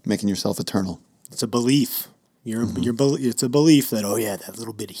 making yourself eternal. It's a belief. It's a belief that, oh yeah, that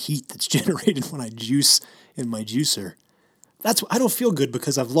little bit of heat that's generated when I juice in my juicer. I don't feel good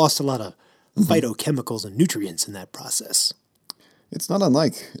because I've lost a lot of phytochemicals and nutrients in that process. It's not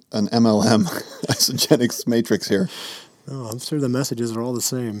unlike an MLM isogenics matrix here. Oh, I'm sure the messages are all the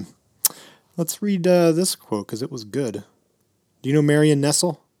same. Let's read this quote because it was good. Do you know Marion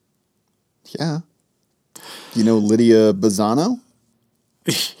Nestle? Yeah. You know Lydia Bazzano?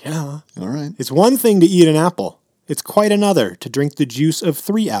 Yeah. All right. It's one thing to eat an apple. It's quite another to drink the juice of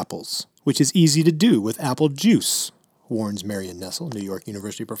 3 apples, which is easy to do with apple juice, warns Marion Nestle, New York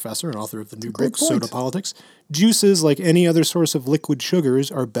University professor and author of the new great book, Soda point. Politics. Juices, like any other source of liquid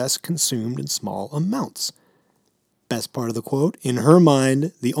sugars, are best consumed in small amounts. Best part of the quote, in her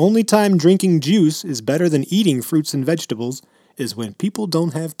mind, the only time drinking juice is better than eating fruits and vegetables is when people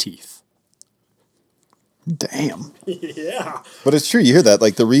don't have teeth. Damn. Yeah. But it's true. You hear that.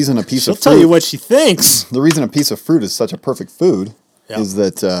 Like the reason a piece She'll of tell you fruit, what she thinks. the reason a piece of fruit is such a perfect food Yeah. is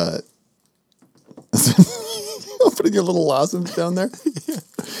that putting your little lozenge down there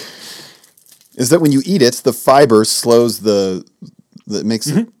is that when you eat it, the fiber slows it makes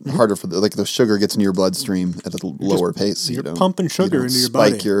it harder for the sugar gets into your bloodstream at a lower pace. So you're you don't, pumping sugar you don't into your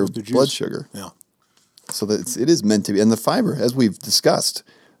spike body your with the juice. blood sugar. Yeah. So that it is meant to be. And the fiber, as we've discussed,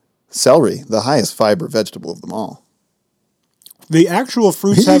 celery, the highest fiber vegetable of them all. The actual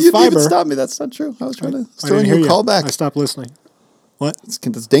fruits You have didn't even fiber. stop me. That's not true. I was trying to I throw didn't you hear a call I back. stopped listening. What? It's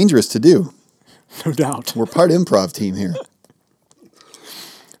dangerous to do. No doubt. We're part improv team here.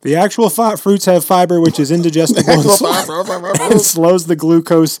 The actual fruits have fiber, which is indigestible and slows the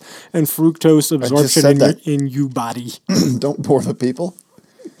glucose and fructose absorption said that. in your body. Don't bore the people.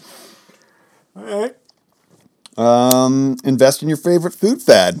 All right. Invest in your favorite food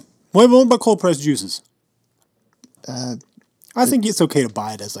fad. What about cold pressed juices? I think it's okay to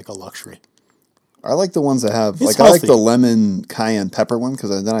buy it as like a luxury. I like the ones that have, It's I like healthy. the lemon cayenne pepper one because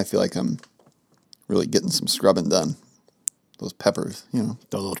then I feel like I'm really getting some scrubbing done. Those peppers, The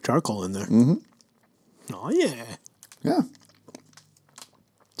little charcoal in there. Mm-hmm. Oh, yeah. Yeah.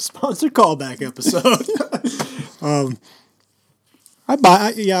 Sponsored callback episode.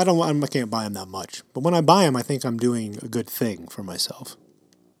 I can't buy them that much. But when I buy them, I think I'm doing a good thing for myself.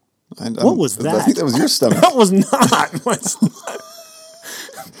 What was that? I think that was your stomach. That was not my stomach.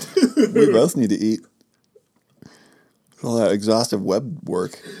 We both need to eat. All that exhaustive web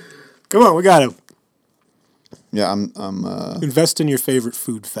work. Come on, we got to Yeah, I'm invest in your favorite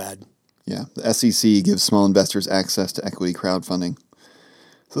food fad. yeah. The SEC gives small investors access to equity crowdfunding.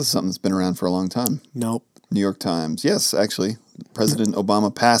 So this is something that's been around for a long time. Nope. New York Times. Yes, actually. President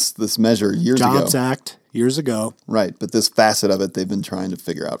Obama passed this measure years Jobs ago. Act, years ago. Right, but this facet of it they've been trying to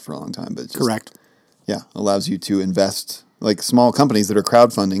figure out for a long time. But it just, Correct. Yeah, allows you to invest, like small companies that are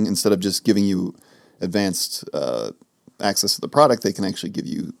crowdfunding, instead of just giving you advanced access to the product, they can actually give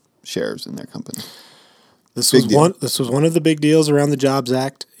you shares in their company. This Big was deal. This was one of the big deals around the Jobs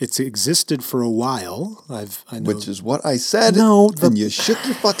Act. It's existed for a while. I know Which is what I said, No, and you shook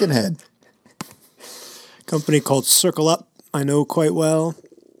your fucking head. a company called Circle Up. I know quite well.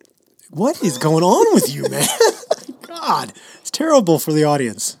 What is going on with you, man? God, it's terrible for the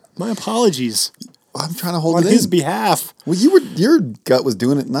audience. My apologies I'm trying to hold on it his in. behalf. Well, your gut was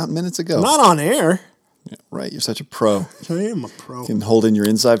doing it not minutes ago. Not on air. Yeah, right, you're such a pro. I am a pro. You can hold in your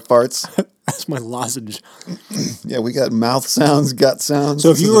inside farts. That's my lozenge. Yeah, we got mouth sounds, gut sounds. So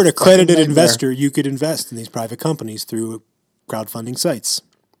if This you is were a an accredited fucking nightmare. investor, you could invest in these private companies through crowdfunding sites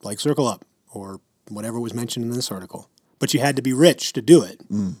like Circle Up or whatever was mentioned in this article. But you had to be rich to do it.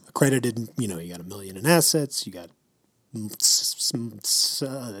 Accredited, you got $1 million in assets, you got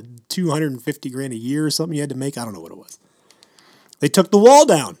 250 grand a year or something you had to make. I don't know what it was. They took the wall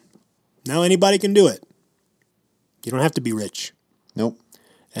down. Now anybody can do it. You don't have to be rich. Nope.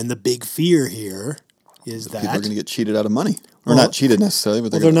 And the big fear here is that People are going to get cheated out of money. Or Well, not cheated necessarily,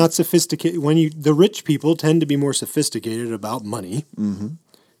 but they're gonna, not sophisticated. The rich people tend to be more sophisticated about money. Mm-hmm.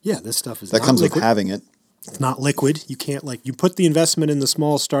 Yeah, this stuff is that not comes liquid. with having it. It's not liquid. You can't you put the investment in the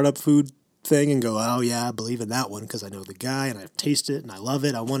small startup food thing and go, oh yeah, I believe in that one because I know the guy and I've tasted it and I love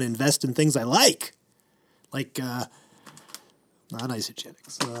it. I want to invest in things I like not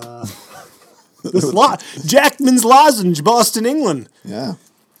Isogenics. Jackman's Lozenge, Boston, England. Yeah.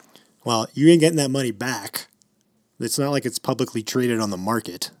 Well, you ain't getting that money back. It's not like it's publicly traded on the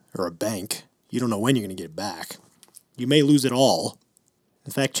market or a bank. You don't know when you're going to get it back. You may lose it all.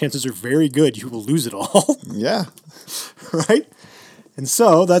 In fact, chances are very good you will lose it all, Yeah. right? And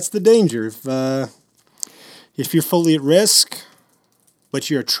so that's the danger. If you're fully at risk, but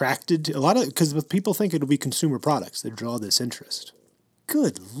you're attracted to because people think it'll be consumer products that draw this interest.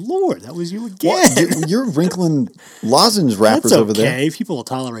 Good Lord, that was you again. What? You're wrinkling lozenge wrappers That's over there. okay. People will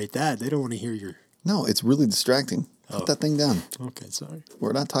tolerate that. They don't want to hear your... No, it's really distracting. Put that thing down. Okay, sorry.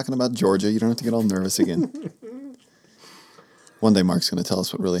 We're not talking about Georgia. You don't have to get all nervous again. One day Mark's going to tell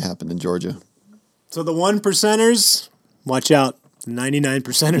us what really happened in Georgia. So the 1%ers, watch out. The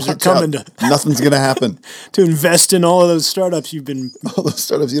 99%ers are Watch coming out. Nothing's going to happen. to invest in all of those startups you've been... All those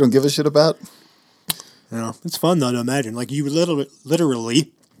startups you don't give a shit about. It's fun, though, to imagine. Like, you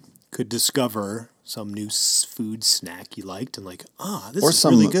literally could discover some new food snack you liked and this Or is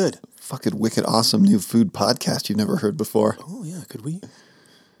some really good. fucking wicked awesome new food podcast you've never heard before. Oh, yeah, could we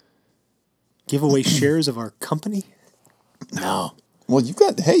give away shares of our company? No. Well, you've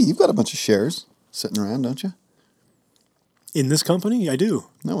got a bunch of shares sitting around, don't you? In this company? I do.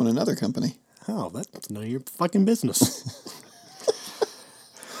 No, in another company. Oh, that's none of your fucking business.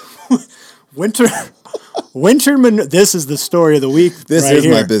 Winter this is the story of the week. This right is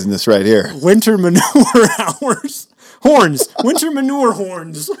here. my business right here. Winter manure horns. Winter manure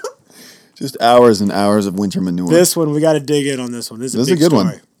horns. Just hours and hours of winter manure. This one, we got to dig in on this one. This is This a is big a good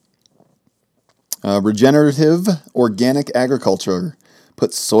story. one. Regenerative organic agriculture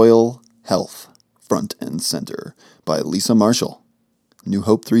puts soil health front and center by Lisa Marshall. New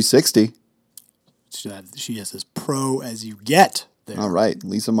Hope 360. She is as pro as you get there. All right,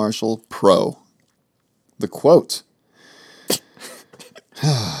 Lisa Marshall, pro. The quote.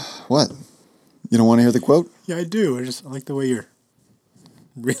 What? You don't want to hear the quote? Yeah, I do. I like the way you're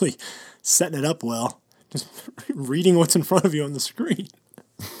really setting it up well. Just reading what's in front of you on the screen.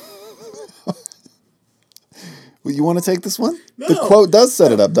 Well, you want to take this one? No. The quote does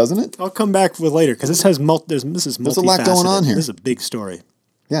set it up, doesn't it? I'll come back with later because this has this is multifaceted. a lot going on here. This is a big story.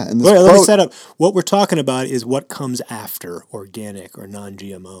 Yeah, and this Wait, let me quote, set up. What we're talking about is what comes after organic or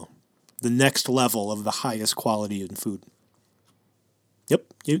non-GMO. The next level of the highest quality in food. Yep.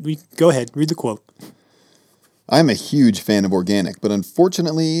 Go ahead. Read the quote. I'm a huge fan of organic, but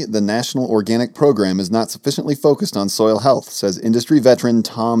unfortunately, the National Organic Program is not sufficiently focused on soil health, says industry veteran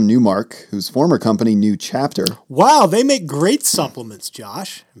Tom Newmark, whose former company, New Chapter. Wow, they make great supplements,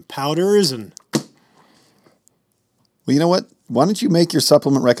 Josh. And powders and... Well, you know what? Why don't you make your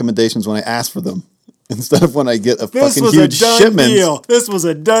supplement recommendations when I ask for them instead of when I get a This fucking was huge a done shipment? deal. This was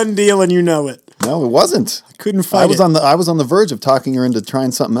a done deal, and you know it. No, it wasn't. Couldn't fight it. I was on the verge of talking her into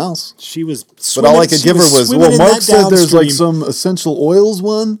trying something else. She was But swimming, all I could she give her was, swimming well, in Mark that said there's like downstream. some essential oils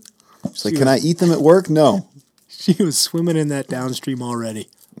one. She's like, can I eat them at work? No. She was swimming in that downstream already.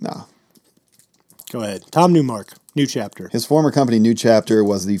 No. Go ahead. Tom Newmark, New Chapter. His former company, New Chapter,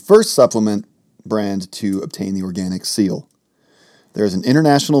 was the first supplement brand to obtain the organic seal. There is an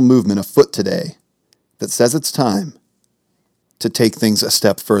international movement afoot today that says it's time to take things a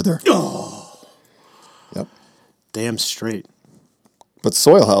step further. Yep. Damn straight. But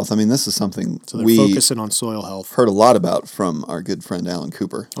soil health, I mean, this is something So they're we focusing on soil health. heard a lot about from our good friend Alan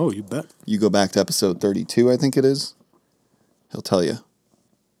Cooper. Oh, you bet. You go back to episode 32, I think it is. He'll tell you.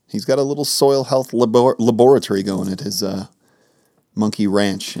 He's got a little soil health laboratory going at his Monkey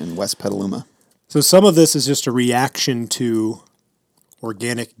Ranch in West Petaluma. So some of this is just a reaction to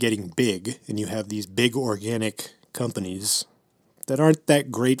organic getting big, and you have these big organic companies that aren't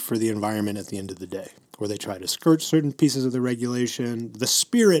that great for the environment at the end of the day, where they try to skirt certain pieces of the regulation. The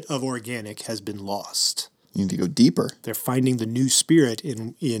spirit of organic has been lost. You need to go deeper. They're finding the new spirit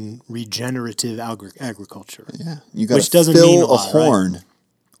in regenerative agriculture. Yeah. You got Which to doesn't mean a fill a lot, right? horn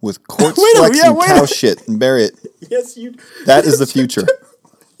with quartz Wait a flex minute, and wait a cow minute. shit and bury it. Yes, you. That is the future.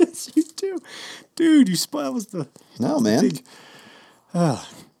 Yes, you do, dude. That was the. No, man. Big.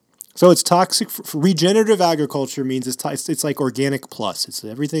 So it's toxic. For regenerative agriculture means it's like organic plus. It's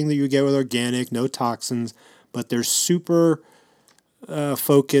everything that you get with organic, no toxins, but they're super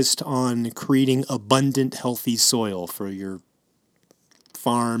focused on creating abundant, healthy soil for your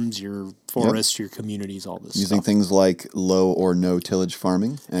farms, your forests, your communities, all this Using stuff. things like low or no tillage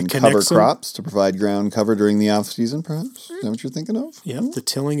farming and cover connects them. crops to provide ground cover during the off season, perhaps? Is that what you're thinking of? Yep, the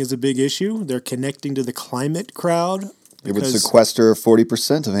tilling is a big issue. They're connecting to the climate crowd. It would because- sequester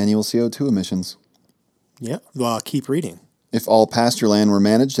 40% of annual CO2 emissions. Yeah, well, keep reading. If all pasture land were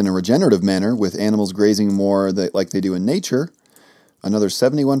managed in a regenerative manner, with animals grazing more like they do in nature, another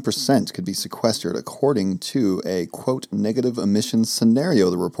 71% could be sequestered, according to a, quote, negative emissions scenario,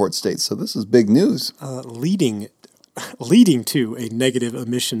 the report states. So this is big news. Leading to a negative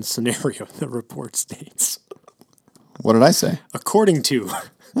emission scenario, the report states. What did I say? According to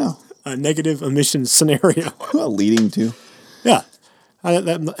Oh, a negative emission scenario. well, leading to. Yeah.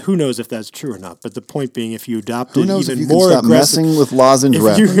 Who knows if that's true or not? But the point being, if you adopted Who knows if even you can more stop aggressive, messing with lozenge if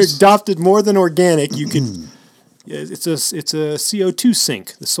wrappers? you adopted more than organic, you could. It's a CO2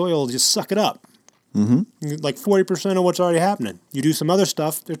 sink. The soil will just suck it up. Mm-hmm. Like 40% of what's already happening. You do some other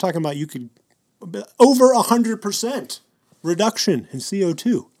stuff. They're talking about you could over 100% reduction in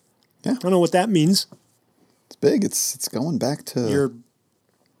CO2. Yeah. I don't know what that means. It's big. It's going back to...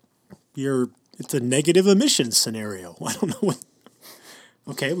 It's a negative emissions scenario. I don't know what.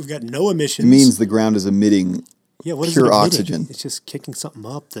 Okay, we've got no emissions. It means the ground is emitting what is pure it emitting? oxygen. It's just kicking something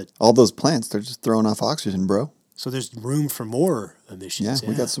up that. All those plants, they're just throwing off oxygen, bro. So there's room for more emissions. Yeah,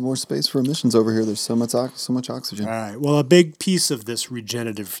 we got some more space for emissions over here. There's so much oxygen. All right. Well, a big piece of this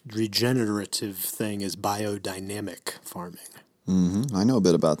regenerative thing is biodynamic farming. I know a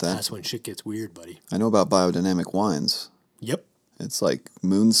bit about that. That's when shit gets weird, buddy. I know about biodynamic wines. Yep. It's like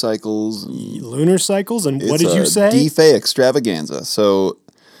moon cycles. And Lunar cycles, and what it's did you a say? DFA extravaganza. So,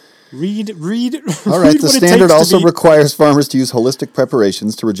 Read. all right, read the what it standard takes to also be- requires farmers to use holistic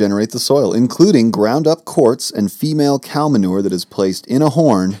preparations to regenerate the soil, including ground up quartz and female cow manure that is placed in a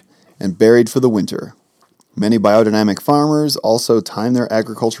horn and buried for the winter. Many biodynamic farmers also time their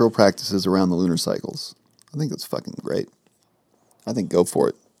agricultural practices around the lunar cycles. I think that's fucking great. I think go for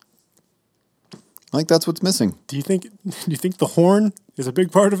it. I think that's what's missing. Do you think the horn is a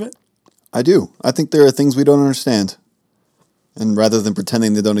big part of it? I do. I think there are things we don't understand. And rather than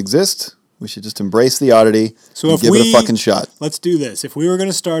pretending they don't exist, we should just embrace the oddity and give it a fucking shot. Let's do this. If we were going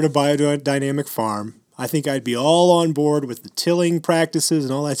to start a biodynamic farm, I think I'd be all on board with the tilling practices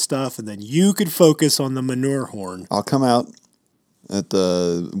and all that stuff, and then you could focus on the manure horn. I'll come out at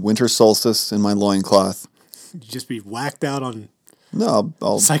the winter solstice in my loincloth. You'd just be whacked out on No,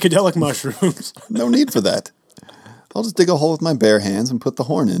 I'll psychedelic mushrooms. no need for that. I'll just dig a hole with my bare hands and put the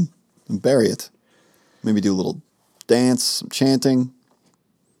horn in and bury it. Maybe do a little dance, some chanting.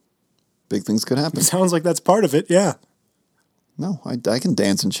 big things could happen. Sounds like that's part of it, yeah. No, I can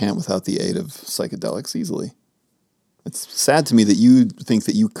dance and chant without the aid of psychedelics easily. It's sad to me that you think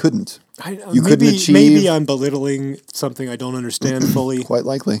that you couldn't. You couldn't achieve. Maybe I'm belittling something I don't understand fully. Quite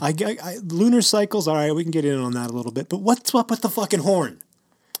likely. Lunar cycles, all right, we can get in on that a little bit. But what's up with the fucking horn?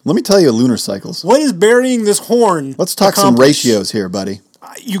 Let me tell you lunar cycles. What is burying this horn? Let's talk some ratios here, buddy.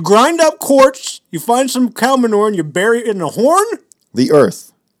 You grind up quartz, you find some cow manure, and you bury it in a horn? The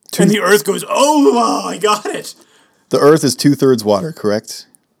Earth. And the Earth goes, oh, I got it. The Earth is 2/3 water, correct?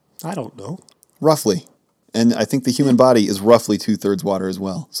 I don't know. Roughly. And I think the human body is roughly 2/3 water as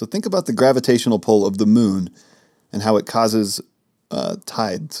well. So think about the gravitational pull of the moon and how it causes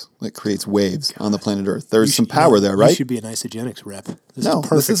tides. It creates waves on the planet Earth. There's some power there, right? You should be an isogenics rep.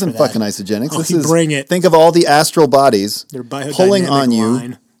 This isn't fucking isogenics. Oh, this is bring it. Think of all the astral bodies Their biodynamic pulling on you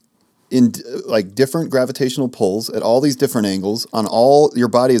line. in like different gravitational pulls at all these different angles. On all your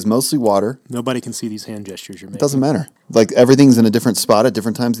body is mostly water. Nobody can see these hand gestures you're making. It doesn't matter. Like everything's in a different spot at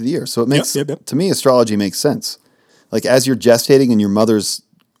different times of the year. So it makes Yep. to me astrology makes sense. Like as you're gestating in your mother's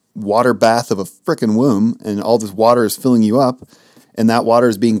water bath of a frickin' womb and all this water is filling you up and that water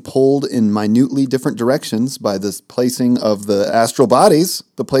is being pulled in minutely different directions by this placing of the astral bodies,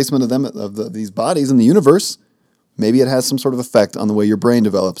 the placement of them these bodies in the universe. Maybe it has some sort of effect on the way your brain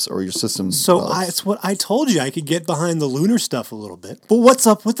develops or your system develops. It's what I told you. I could get behind the lunar stuff a little bit. But what's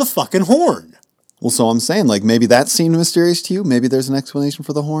up with the fucking horn? Well, so I'm saying, like, maybe that seemed mysterious to you. Maybe there's an explanation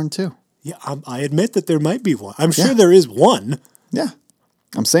for the horn, too. Yeah, I admit that there might be one. I'm sure there is one. Yeah.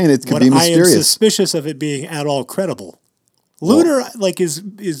 I'm saying it could But be I am mysterious. suspicious of it being at all credible. Lunar, is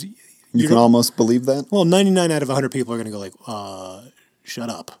You can almost believe that? well, 99 out of 100 people are going to go like, shut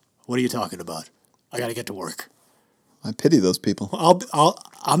up. What are you talking about? I got to get to work. I pity those people.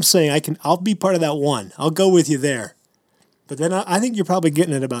 I'm saying I'll be part of that one. I'll go with you there. But then I think you're probably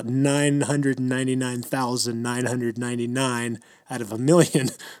getting at about 999,999 out of a million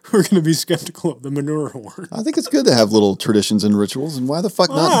who are going to be skeptical of the manure horn. I think it's good to have little traditions and rituals, and why the fuck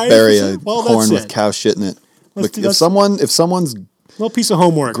not right, bury that's a it. Well, horn that's with it. cow shit in it? Look, if that's- someone's Little piece of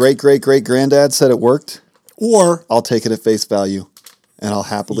homework. great-great-great-granddad said it worked, Or I'll take it at face value, and I'll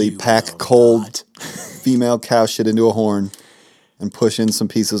happily You pack will cold not. female cow shit into a horn and push in some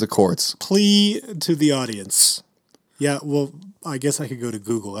pieces of quartz. plea to the audience. Yeah, well, I guess I could go to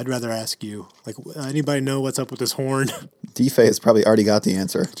Google. I'd rather ask you. Like, anybody know what's up with this horn? Defay has probably already got the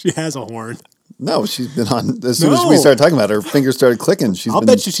answer. She has a horn. No, she's been on. As soon as No. we started talking about it, her fingers started clicking. I'll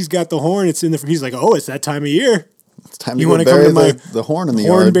bet you she's got the horn. It's in the. He's like, oh, it's that time of year. It's time to You go wanna come bury to my the horn in the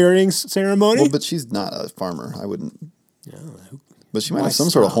Horn yard. burying ceremony. Well, but she's not a farmer. I wouldn't. But she might Why have some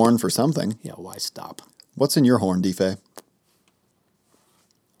sort of stop? horn for something. Yeah, why stop? What's in your horn, Defay?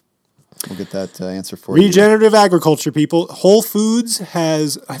 We'll get that answer for you. Regenerative agriculture, people. Whole Foods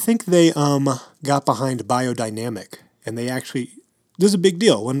has, I think they got behind biodynamic, and they actually. This is a big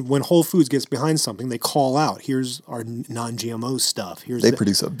deal. When Whole Foods gets behind something, they call out, "Here's our non-GMO stuff." They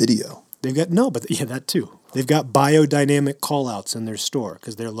produce a video. They've got that too. They've got biodynamic call-outs in their store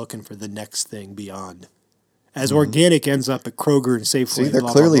because they're looking for the next thing beyond. As organic ends up at Kroger and Safeway. See, and they're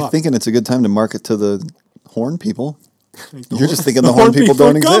blah, clearly blah, blah. thinking it's a good time to market to the horn people. You're just thinking the horn people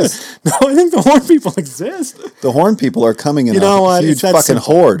don't are coming. exist. No, I think the horn people exist. The horn people are coming in You know a what? huge It's that fucking simple.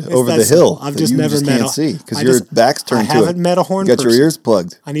 horde It's over that the hill. simple. I've that just you never just met can't a- see because I your just- back's turned to it. I haven't met a horn You got your person. ears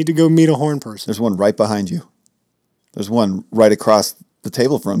plugged. I need to go meet a horn person. There's one right behind you. There's one right across the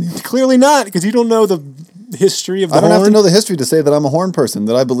table from you. Clearly not, because you don't know the history of the I don't horn. have to know the history to say that I'm a horn person,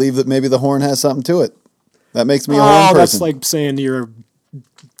 that I believe that maybe the horn has something to it. That makes me a horn person. That's like saying you're a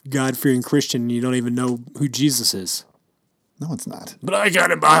God-fearing Christian and you don't even know who Jesus is. No, it's not. But I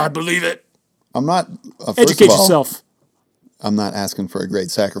got him. I believe it. I'm not. First Educate of all, yourself. I'm not asking for a great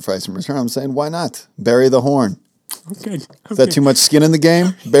sacrifice in return. I'm saying, why not? Bury the horn. Okay. Is that too much skin in the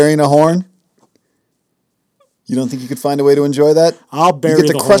game? Burying a horn? You don't think you could find a way to enjoy that? I'll bury You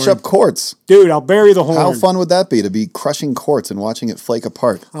get to the crush horn. up quartz. Dude, I'll bury the horn. How fun would that be to be crushing quartz and watching it flake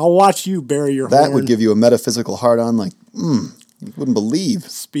apart? I'll watch you bury your That horn. would give you a metaphysical hard-on like, you wouldn't believe.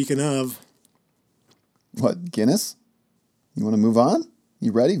 Speaking of, What, Guinness? You want to move on?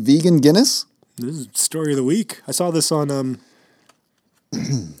 You ready? Vegan Guinness? this is story of the week. I saw this on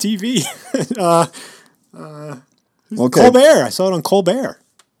TV. Okay. Colbert. I saw it on Colbert.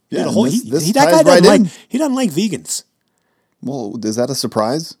 Yeah, The whole- and this that guy ties right doesn't in. like. He doesn't like vegans. Well, is that a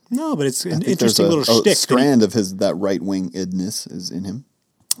surprise? No, but it's I an think there's interesting little shtick. that he- strand of that right-wing-edness is in him.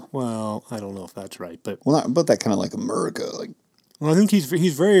 Well, I don't know if that's right, but Well, not, but that kind of like America. Like I think he's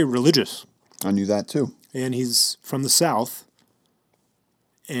very religious, I knew that too. and he's from the South,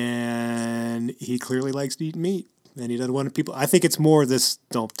 and he clearly likes to eat meat. And he doesn't want people. I think it's more this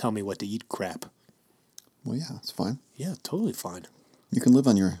don't tell me what to eat crap. Well, yeah, it's fine. Yeah, totally fine. You can live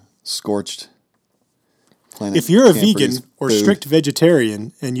on your scorched planet. If you're a Camper's vegan or food. strict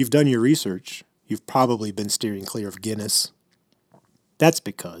vegetarian and you've done your research, you've probably been steering clear of Guinness. That's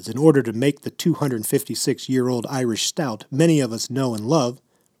because in order to make the 256-year-old Irish stout many of us know and love,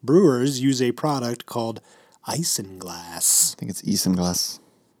 brewers use a product called isinglass. I think it's isinglass.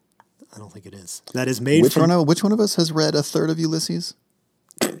 I don't think it is. That is made Which from one of us has read a third of Ulysses?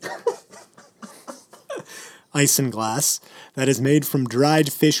 isinglass. That is made from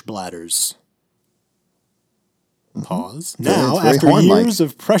dried fish bladders. Pause. Very- Now, it's very after horn-like. years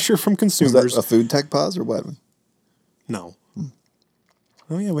of pressure from Was consumers... that a food tech pause or what? No.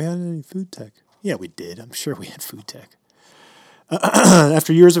 Oh, yeah, we had any food tech. Yeah, we did. I'm sure we had food tech.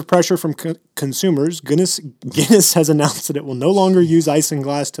 After years of pressure from consumers, Guinness has announced that it will no longer use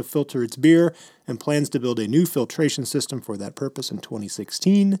isinglass to filter its beer and plans to build a new filtration system for that purpose in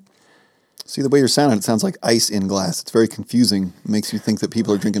 2016. See, the way you're sounding, it sounds like ice in glass. It's very confusing. It makes you think that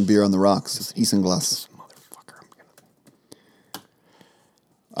people are drinking beer on the rocks. It's isinglass.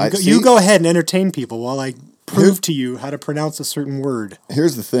 Motherfucker. You go ahead and entertain people while I prove to you how to pronounce a certain word.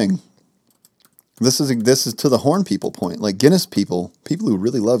 Here's the thing. This is to the horn people point. Like Guinness people who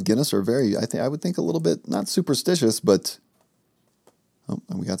really love Guinness are very, I would think a little bit, not superstitious, but, oh,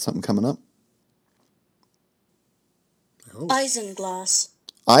 and we got something coming up. Isinglass.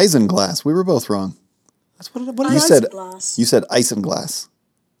 Isinglass. We were both wrong. That's what You is said, Isinglass. you said isinglass.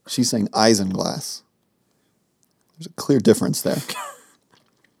 She's saying isinglass. There's a clear difference there.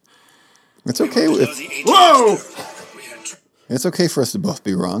 It's okay. Whoa! It's okay for us to both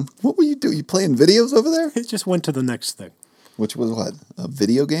be wrong. What were you doing? You playing videos over there? It just went to the next thing. Which was what? A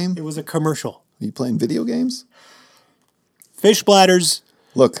video game? It was a commercial. Are you playing video games? Fish bladders.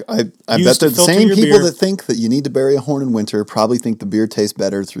 Look, I Used bet to the filter same your people beer. that think that you need to bury a horn in winter probably think the beer tastes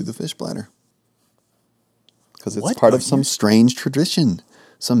better through the fish bladder. Because it's What part are of some you- strange tradition,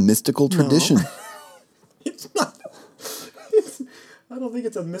 some mystical tradition. It's not. I don't think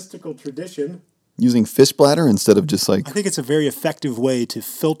it's a mystical tradition. Using fish bladder instead of just like, I think it's a very effective way to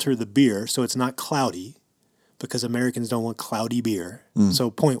filter the beer so it's not cloudy, because Americans don't want cloudy beer.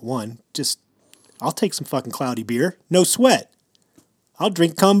 So point one, I'll take some fucking cloudy beer, no sweat. I'll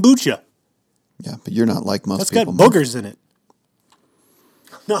drink kombucha. yeah, but you're not like most That's got people. man. boogers in it.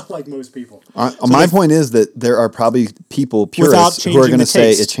 Not like most people. My point is that there are probably people, purists, who are changing going to the say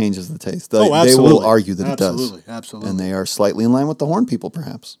taste. it changes the taste. Oh, They will absolutely. argue that it does. Absolutely, absolutely. And they are slightly in line with the horn people,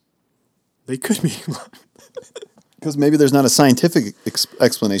 perhaps. They could be. Because maybe there's not a scientific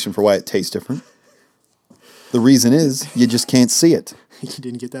explanation for why it tastes different. The reason is you just can't see it. You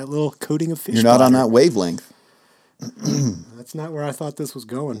didn't get that little coating of fish. You're not on bladder. that wavelength. That's not where I thought this was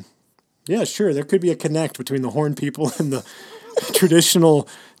going. Yeah, sure. There could be a connect between the horn people and the traditional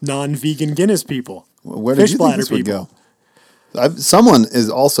non-vegan Guinness people. Where did Fish you think bladder this would people. go? Someone is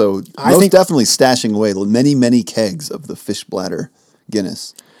also I most think- definitely stashing away many, many kegs of the fish bladder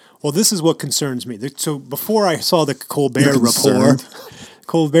Guinness. Well, this is what concerns me. So before I saw the Colbert You're report, concerned.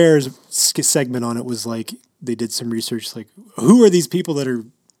 Colbert's segment on it was like they did some research. Like, who are these people that are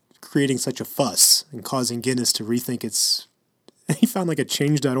creating such a fuss and causing Guinness to rethink its? And he found like a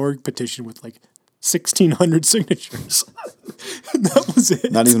Change.org petition with like 1,600 signatures. And that was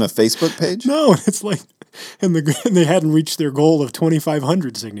it. Not even a Facebook page? No, it's like, and they hadn't reached their goal of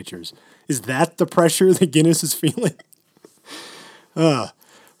 2,500 signatures. Is that the pressure that Guinness is feeling?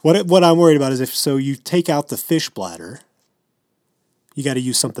 What I'm worried about is if you take out the fish bladder, you got to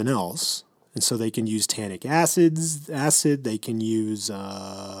use something else, and so they can use tannic acid. They can use.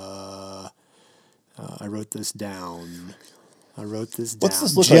 I wrote this down. What's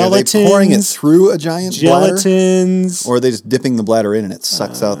this look like? Are they Gelatins, pouring it through a giant bladder? Gelatins. Or are they just dipping the bladder in and it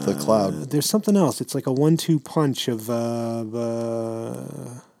sucks out the cloud? There's something else. It's like a 1-2 punch of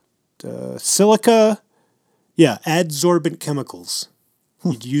silica. Yeah, adsorbent chemicals.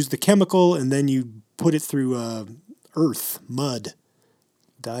 You'd use the chemical and then you put it through earth, mud.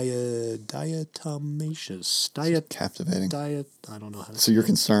 Diatomaceous. Captivating. I don't know how to So you're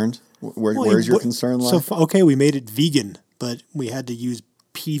concerned? Well, Where's your concern lie? Okay, we made it vegan, but we had to use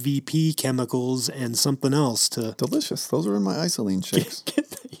PVP chemicals and something else to Delicious. Those are in my isoline shakes.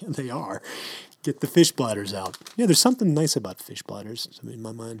 yeah, they are. Get the fish bladders out. Yeah, there's something nice about fish bladders in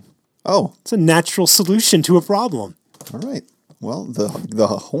my mind. Oh, It's a natural solution to a problem. all right. Well, the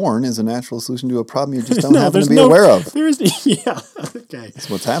horn is a natural solution to a problem you just don't No, happen there's to be no- aware of. There is, yeah, okay.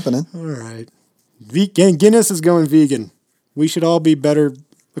 That's what's happening. All right. Guinness is going vegan. We should all be better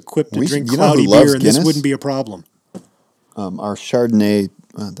equipped to We should- drink you know who cloudy loves beer, and this Guinness? wouldn't be a problem. Our Chardonnay.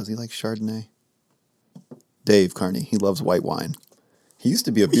 Does he like Chardonnay? Dave Carney. He loves white wine. He used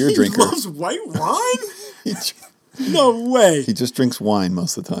to be a beer He drinker. loves white wine? He, No way. he just drinks wine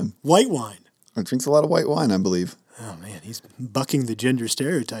most of the time. White wine. He drinks a lot of white wine, I believe. Oh, man. He's bucking the gender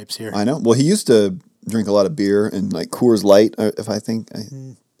stereotypes here. I know. Well, he used to drink a lot of beer and like Coors Light.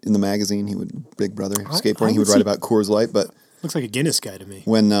 In the magazine, he would Big Brother skateboarding. He would write about Coors Light. But Looks like a Guinness guy to me.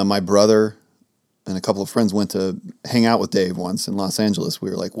 when my brother and a couple of friends went to hang out with Dave once in Los Angeles, we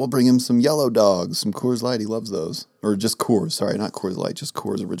were like, "We'll bring him some Yellow Dogs, some Coors Light. He loves those, or just Coors. Sorry, not Coors Light, just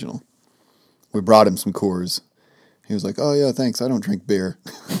Coors Original." We brought him some Coors. He was like, "Oh yeah, thanks. I don't drink beer.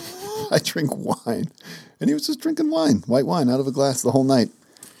 I drink wine." And he was just drinking wine, white wine, out of a glass the whole night.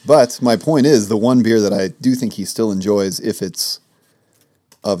 But my point is, the one beer that I do think he still enjoys, if it's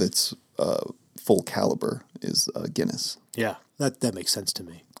of its full caliber, is Guinness. Yeah, that makes sense to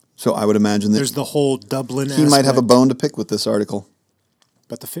me. So I would imagine that There's the whole Dublin he might have a aspect. bone to pick with this article.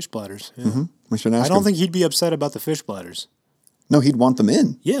 But the fish bladders. Yeah. We should ask I don't him. think he'd be upset about the fish bladders. No, he'd want them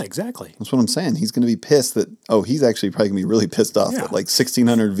in. Yeah, exactly. That's what I'm saying. He's going to be pissed that, he's actually probably going to be really pissed off Yeah. that like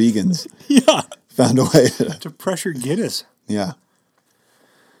 1,600 vegans Yeah. found a way to. To pressure Guinness. Yeah.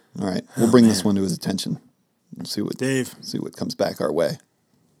 All right. We'll bring this one to his attention. We'll see what Dave. comes back our way.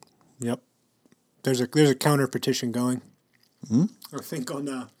 Yep. There's a counter petition going. I think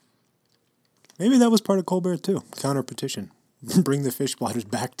on maybe that was part of Colbert too. Counter petition. Bring the fish bladders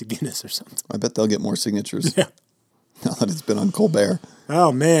back to Guinness or something. I bet they'll get more signatures Yeah. now that it's been on Colbert.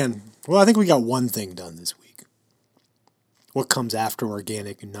 Oh man. Well, I think we got one thing done this week. What comes after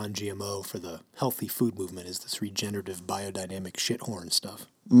organic and non-GMO for the healthy food movement is this regenerative biodynamic shithorn stuff.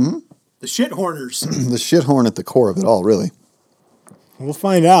 Mm-hmm. The shithorners. The shithorn at the core of it all, really. We'll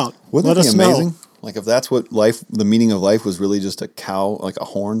find out. Wouldn't Let that us be amazing? know. Like if that's what the meaning of life was really just a cow, like a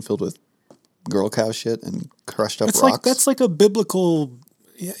horn filled with girl cow shit and crushed up rocks. That's like a biblical.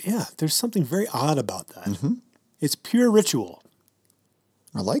 Yeah. There's something very odd about that. Mm-hmm. It's pure ritual.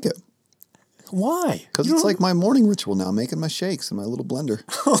 I like it. Why? Because You it's don't- like my morning ritual now, making my shakes in my little blender.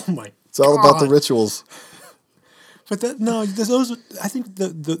 Oh my! It's all about the God. rituals. But those. I think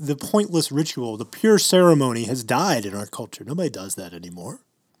the pointless ritual, the pure ceremony, has died in our culture. Nobody does that anymore.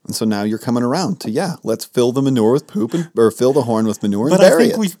 And so now you're coming around to, let's fill the manure with poop or fill the horn with manure and But I bury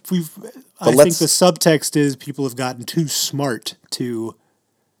think it. I think let's- the subtext is people have gotten too smart to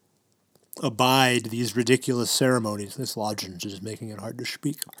abide these ridiculous ceremonies. This lozenge is making it hard to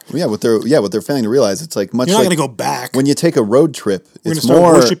speak. What they're failing to realize, it's like much You're not like going to go back. when you take a road trip, We're going to it's start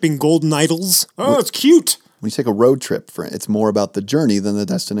more worshiping golden idols. Oh, it's cute. when you take a road trip, it's more about the journey than the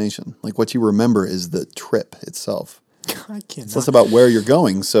destination. Like what you remember is the trip itself. I can't. It's less about where you're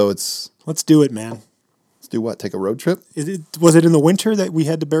going, so let's Let's do it, man. do what? Take a road trip? Was it in the winter that we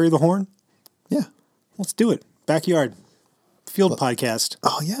had to bury the horn? Yeah. Let's do it. Backyard. Field podcast.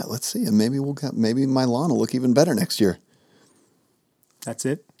 Oh yeah, let's see. And maybe my lawn will look even better next year. That's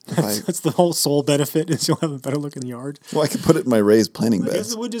it. I- That's the whole sole benefit is you'll have a better looking yard. Well, I could put it in my raised planting I guess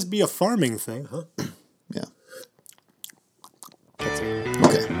beds. it would just be a farming thing, huh? Yeah. That's it.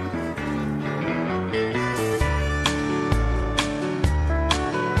 Okay.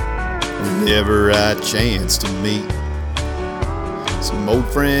 Whenever I chance to meet some old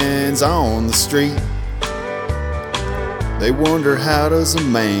friends on the street, they wonder, how does a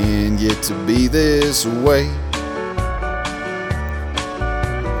man get to be this way?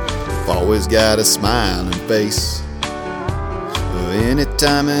 I've always got a smiling face,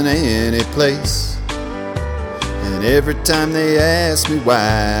 anytime and any place. And every time they ask me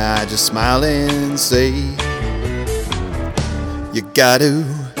why, I just smile and say, you gotta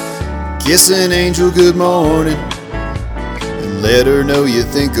kiss an angel good morning and let her know you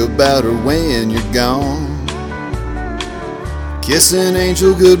think about her when you're gone. Kiss an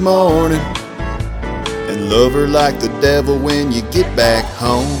angel good morning and love her like the devil when you get back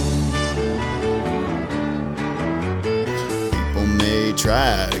home. People may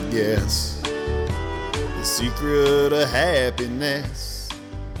try to guess the secret of happiness,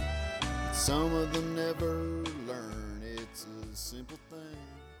 but some of them never